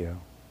important to you.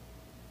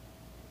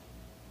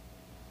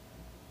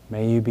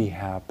 May you be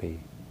happy,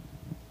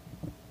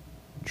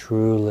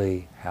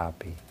 truly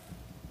happy.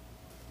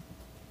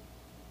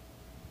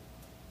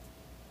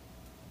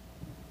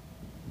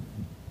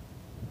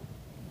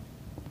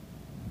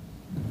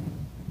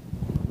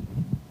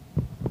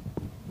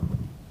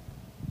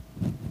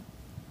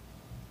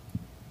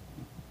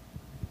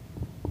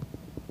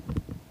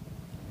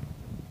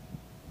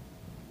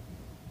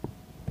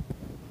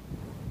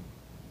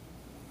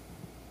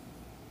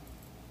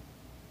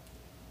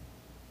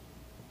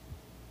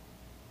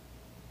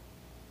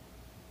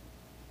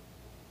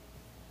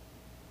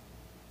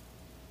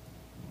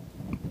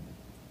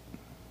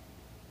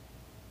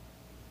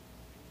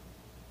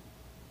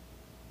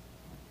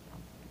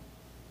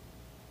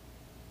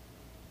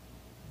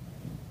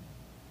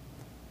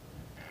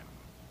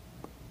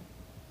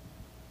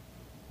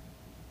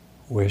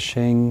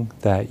 Wishing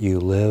that you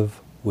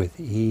live with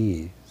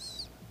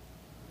ease,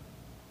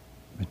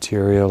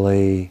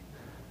 materially,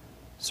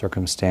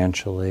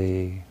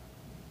 circumstantially,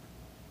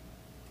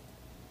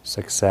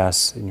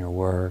 success in your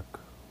work,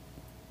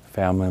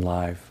 family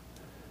life.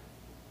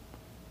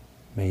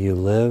 May you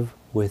live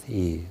with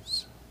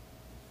ease.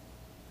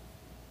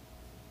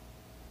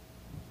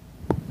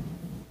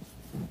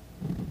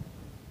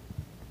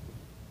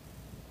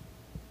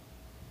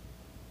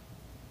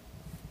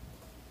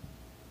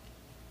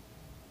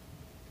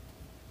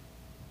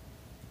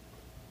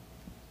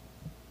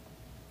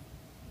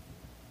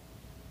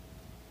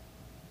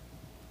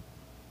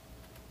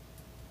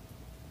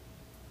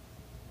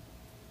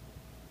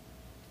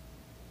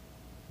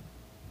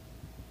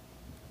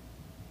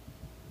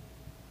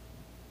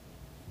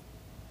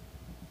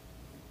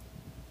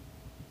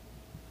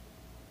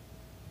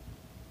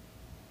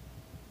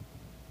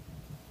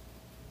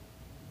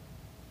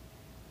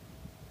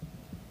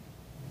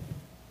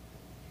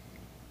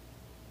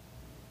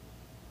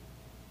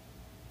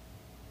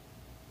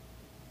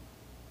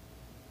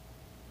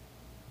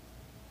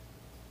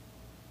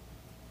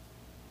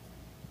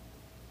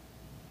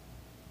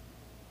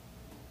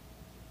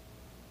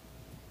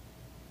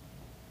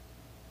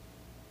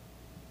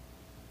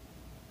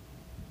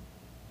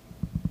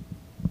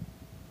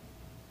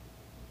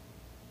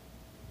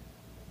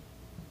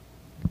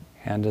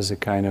 And as a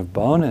kind of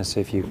bonus,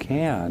 if you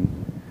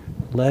can,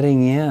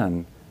 letting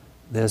in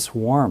this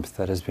warmth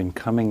that has been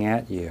coming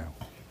at you.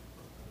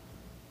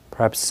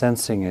 Perhaps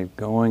sensing it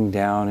going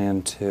down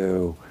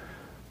into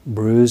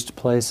bruised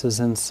places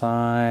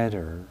inside,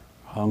 or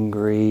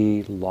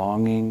hungry,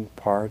 longing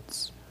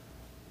parts,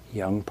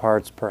 young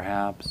parts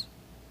perhaps,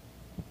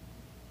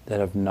 that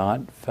have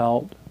not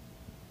felt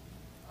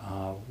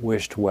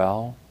wished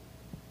well.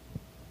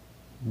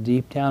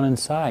 Deep down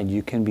inside,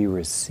 you can be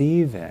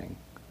receiving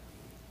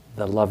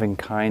the loving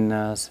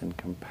kindness and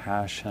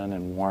compassion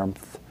and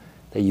warmth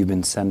that you've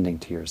been sending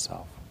to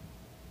yourself.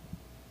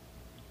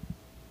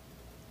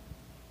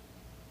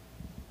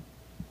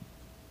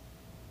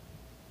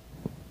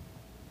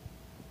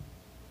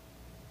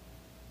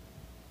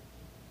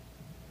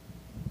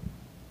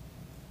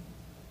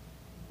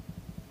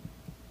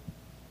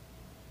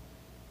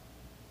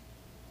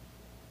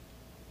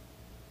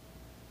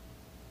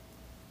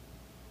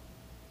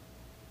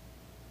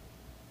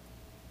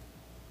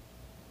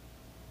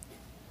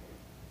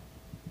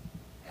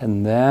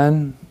 And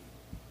then,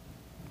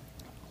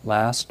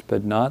 last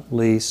but not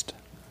least,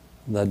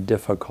 the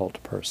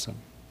difficult person.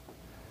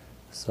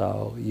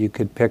 So you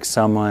could pick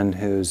someone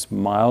who's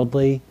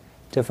mildly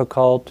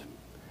difficult.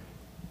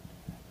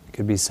 It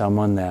could be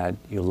someone that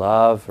you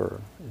love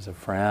or is a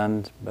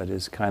friend, but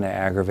is kind of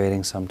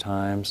aggravating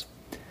sometimes,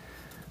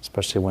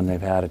 especially when they've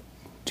had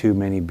too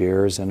many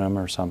beers in them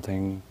or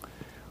something.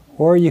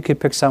 Or you could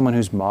pick someone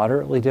who's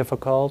moderately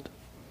difficult,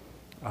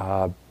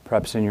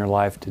 perhaps in your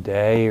life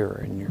today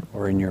or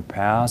in your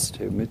past,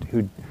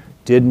 who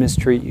did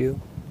mistreat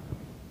you,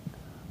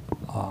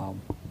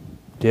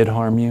 did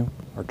harm you,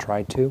 or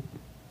tried to.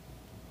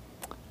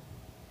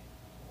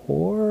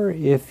 Or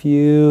if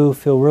you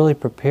feel really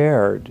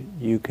prepared,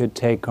 you could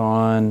take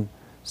on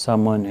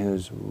someone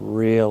who's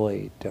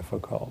really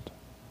difficult.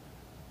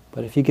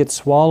 But if you get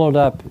swallowed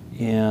up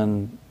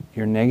in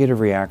your negative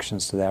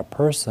reactions to that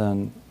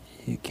person,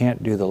 you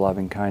can't do the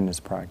loving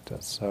kindness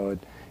practice. So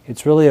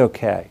it's really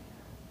okay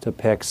to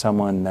pick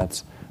someone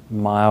that's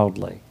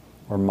mildly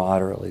or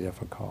moderately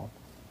difficult.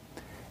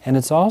 And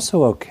it's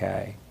also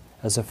okay,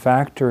 as a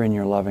factor in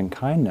your loving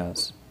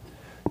kindness,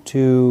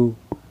 to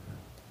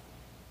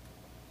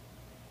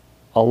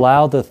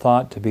allow the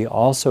thought to be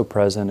also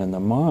present in the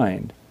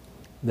mind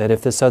that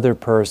if this other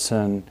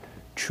person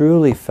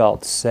truly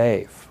felt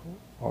safe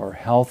or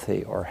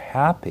healthy or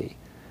happy,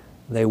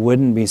 they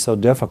wouldn't be so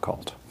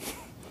difficult.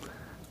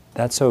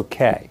 That's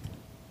okay.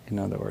 In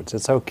other words,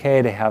 it's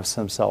okay to have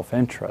some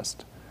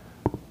self-interest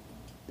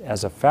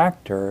as a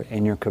factor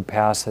in your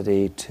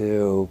capacity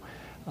to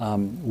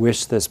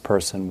wish this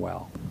person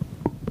well.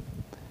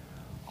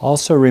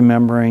 Also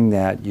remembering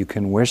that you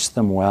can wish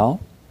them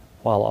well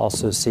while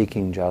also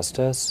seeking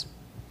justice,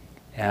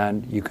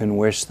 and you can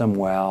wish them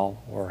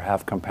well or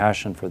have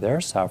compassion for their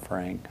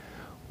suffering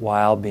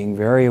while being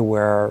very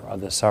aware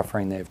of the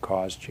suffering they've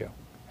caused you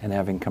and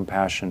having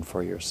compassion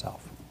for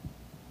yourself.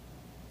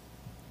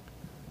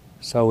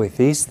 So with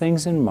these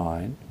things in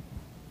mind,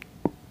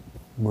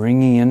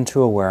 bringing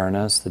into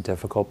awareness the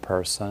difficult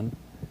person,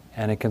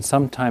 and it can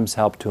sometimes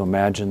help to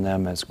imagine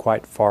them as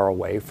quite far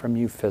away from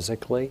you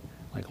physically,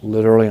 like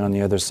literally on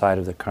the other side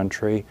of the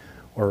country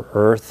or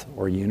earth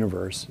or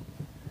universe.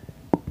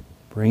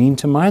 Bringing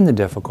to mind the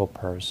difficult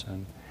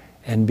person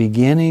and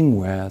beginning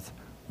with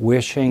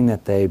wishing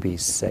that they be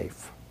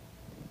safe,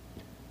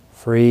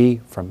 free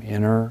from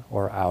inner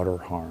or outer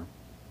harm,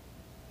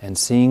 and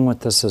seeing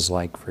what this is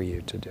like for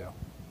you to do.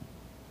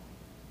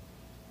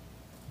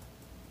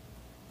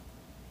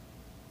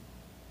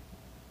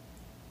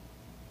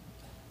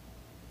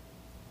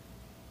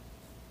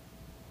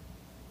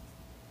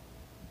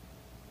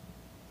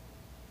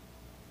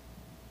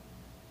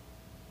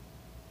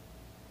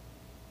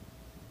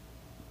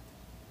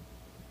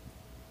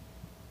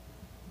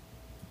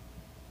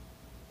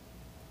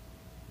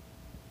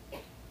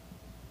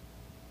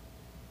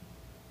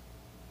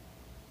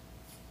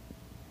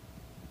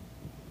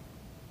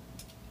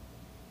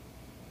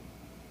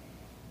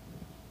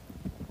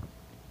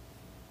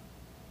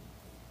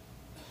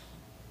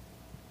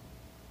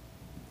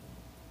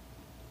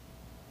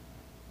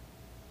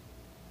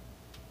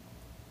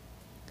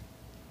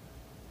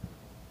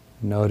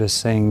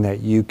 Noticing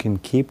that you can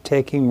keep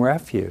taking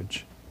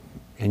refuge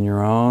in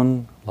your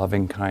own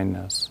loving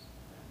kindness,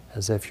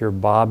 as if you're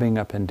bobbing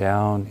up and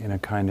down in a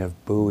kind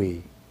of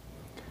buoy,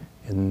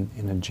 in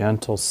a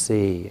gentle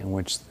sea in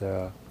which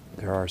there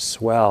are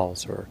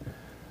swells or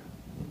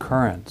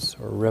currents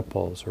or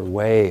ripples or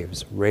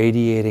waves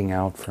radiating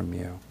out from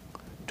you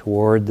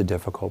toward the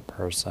difficult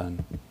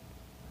person,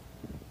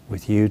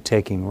 with you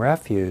taking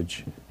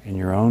refuge in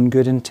your own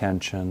good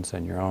intentions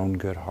and your own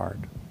good heart.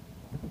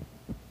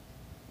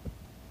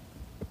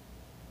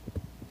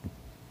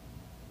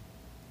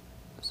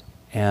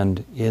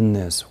 And in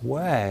this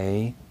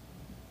way,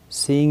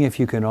 seeing if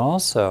you can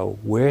also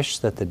wish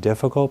that the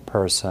difficult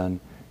person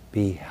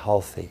be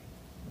healthy,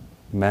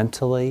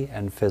 mentally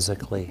and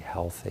physically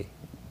healthy.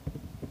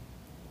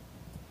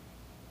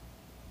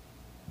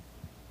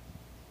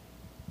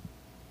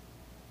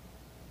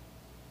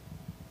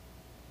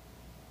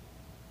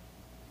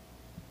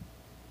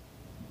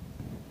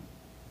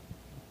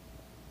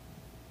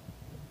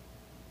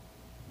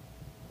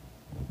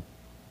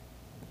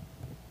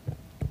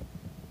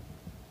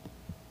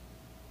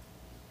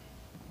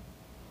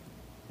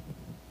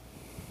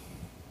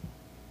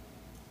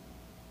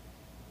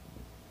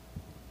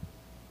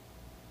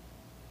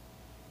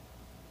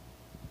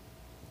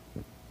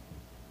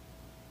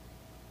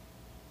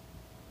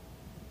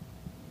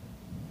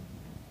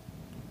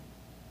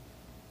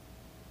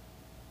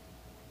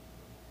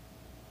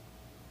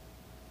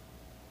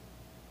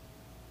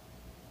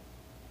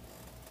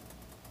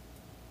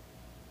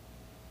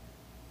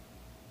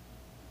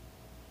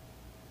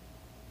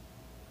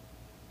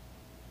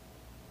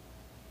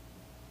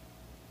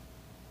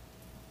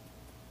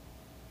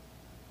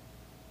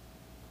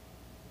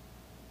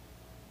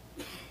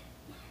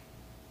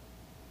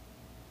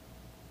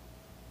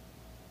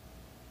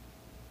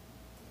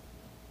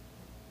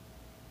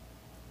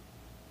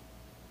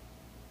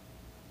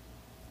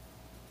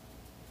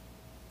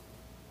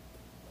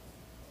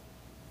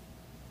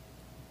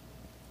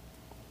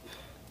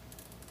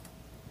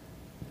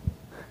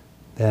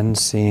 Then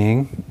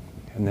seeing,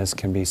 and this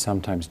can be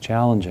sometimes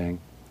challenging,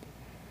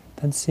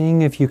 then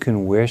seeing if you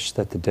can wish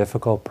that the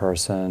difficult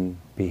person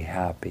be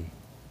happy.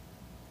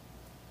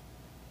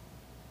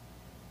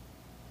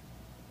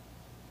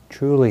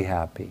 Truly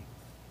happy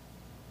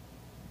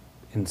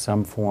in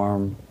some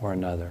form or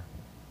another.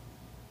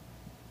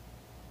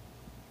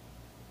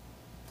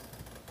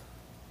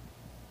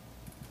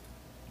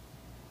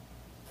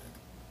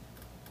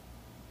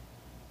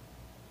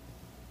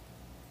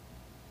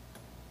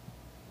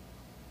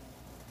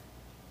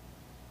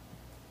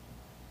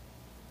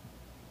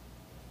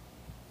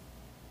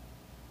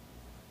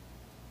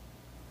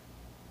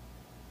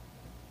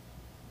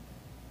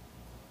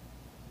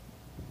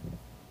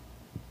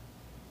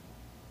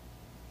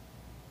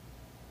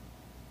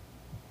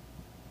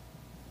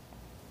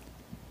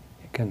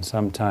 Can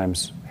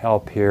sometimes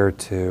help here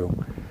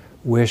to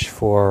wish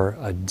for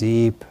a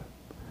deep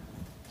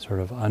sort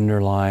of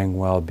underlying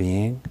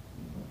well-being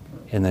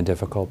in the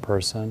difficult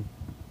person,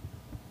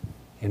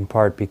 in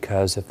part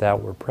because if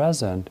that were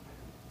present,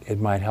 it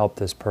might help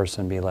this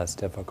person be less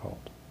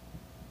difficult.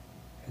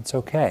 It's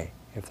okay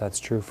if that's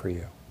true for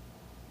you.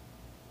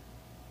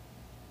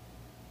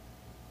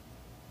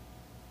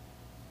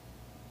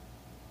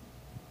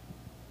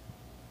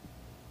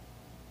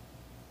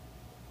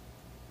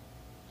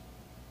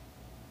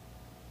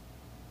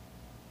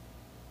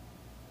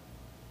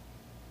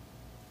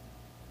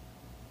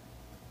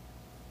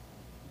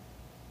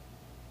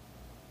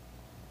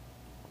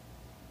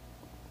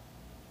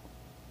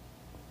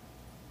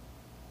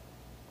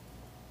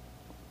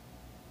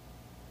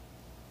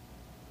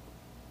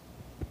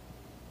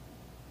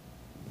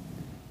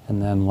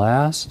 And then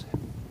last,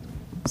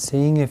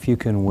 seeing if you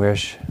can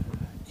wish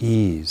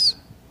ease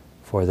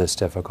for this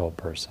difficult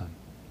person.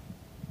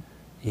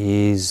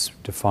 Ease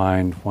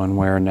defined one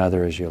way or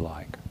another as you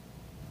like.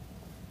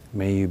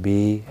 May you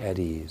be at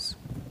ease.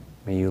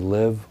 May you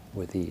live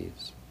with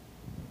ease.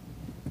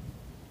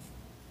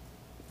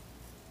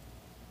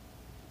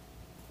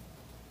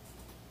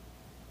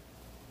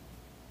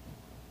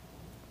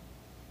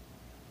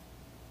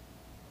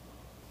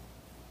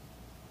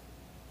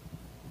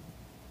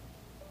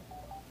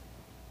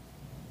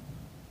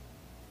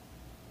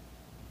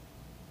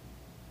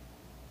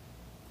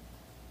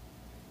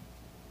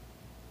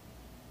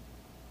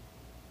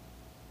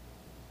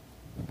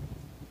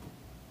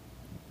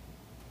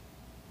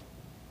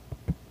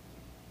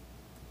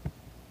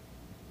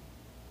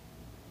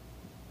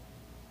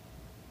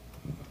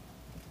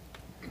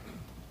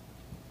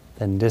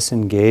 Then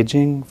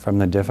disengaging from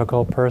the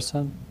difficult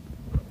person.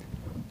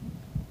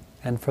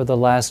 And for the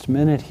last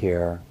minute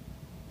here,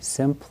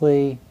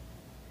 simply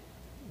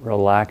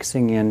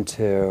relaxing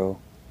into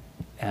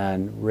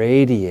and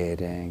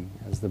radiating,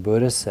 as the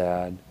Buddha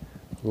said,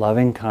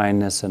 loving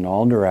kindness in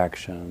all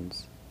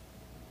directions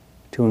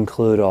to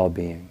include all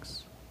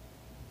beings,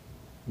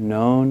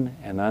 known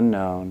and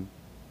unknown,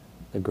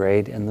 the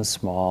great and the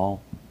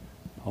small,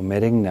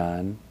 omitting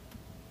none,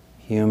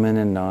 human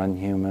and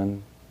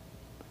non-human,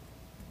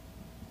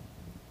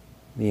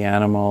 the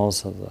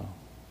animals of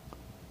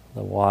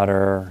the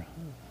water,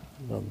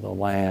 the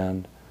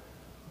land,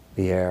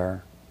 the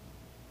air,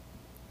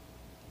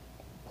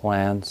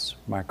 plants,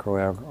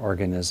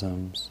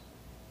 microorganisms,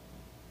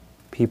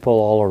 people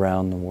all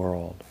around the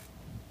world.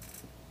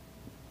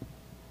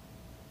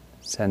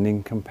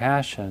 Sending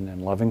compassion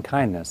and loving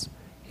kindness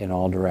in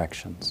all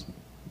directions.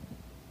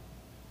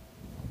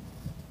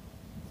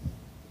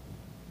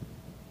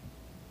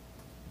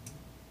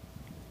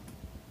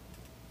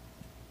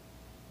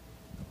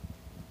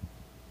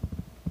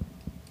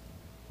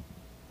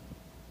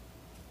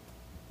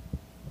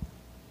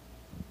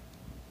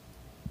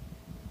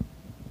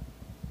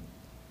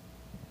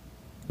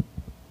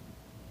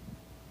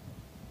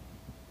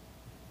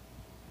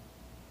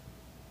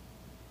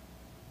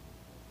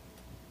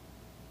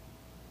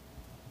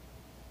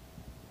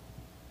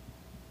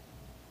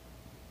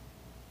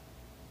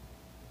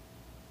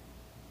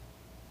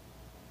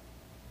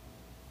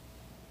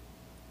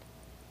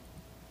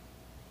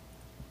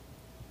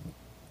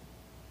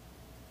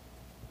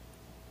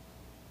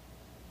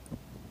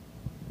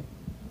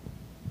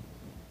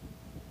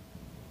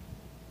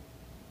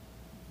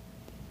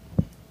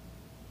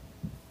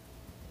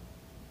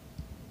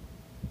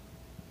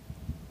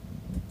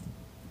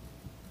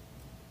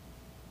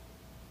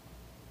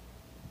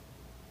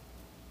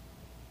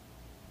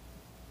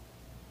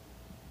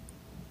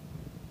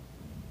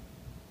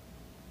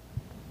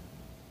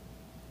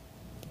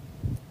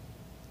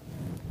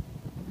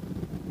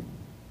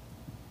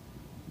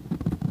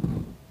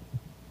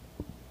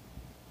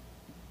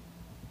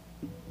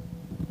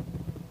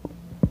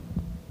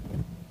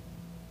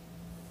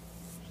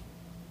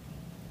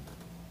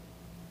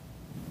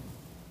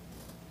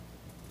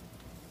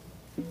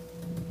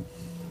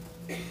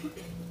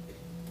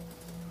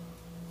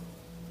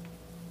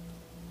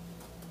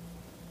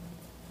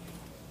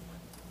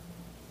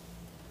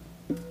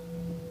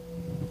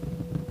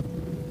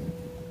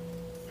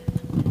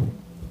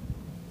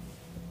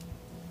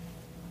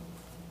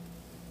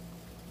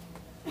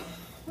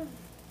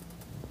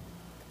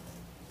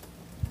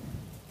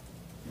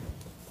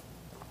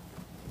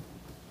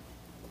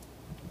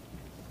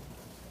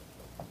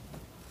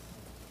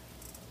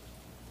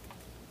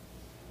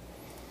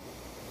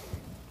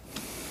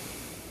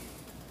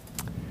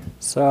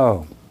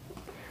 So,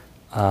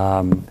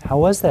 how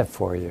was that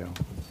for you?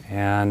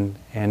 And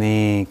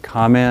any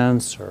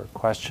comments or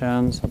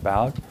questions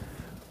about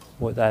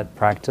what that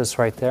practice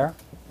right there?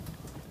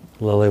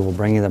 Lily will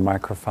bring you the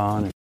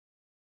microphone.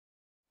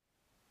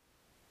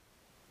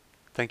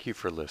 Thank you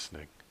for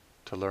listening.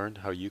 To learn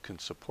how you can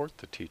support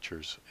the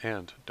teachers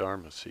and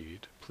Dharma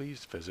Seed,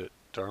 please visit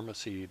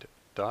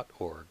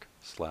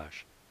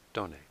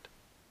dharmaseed.org/donate.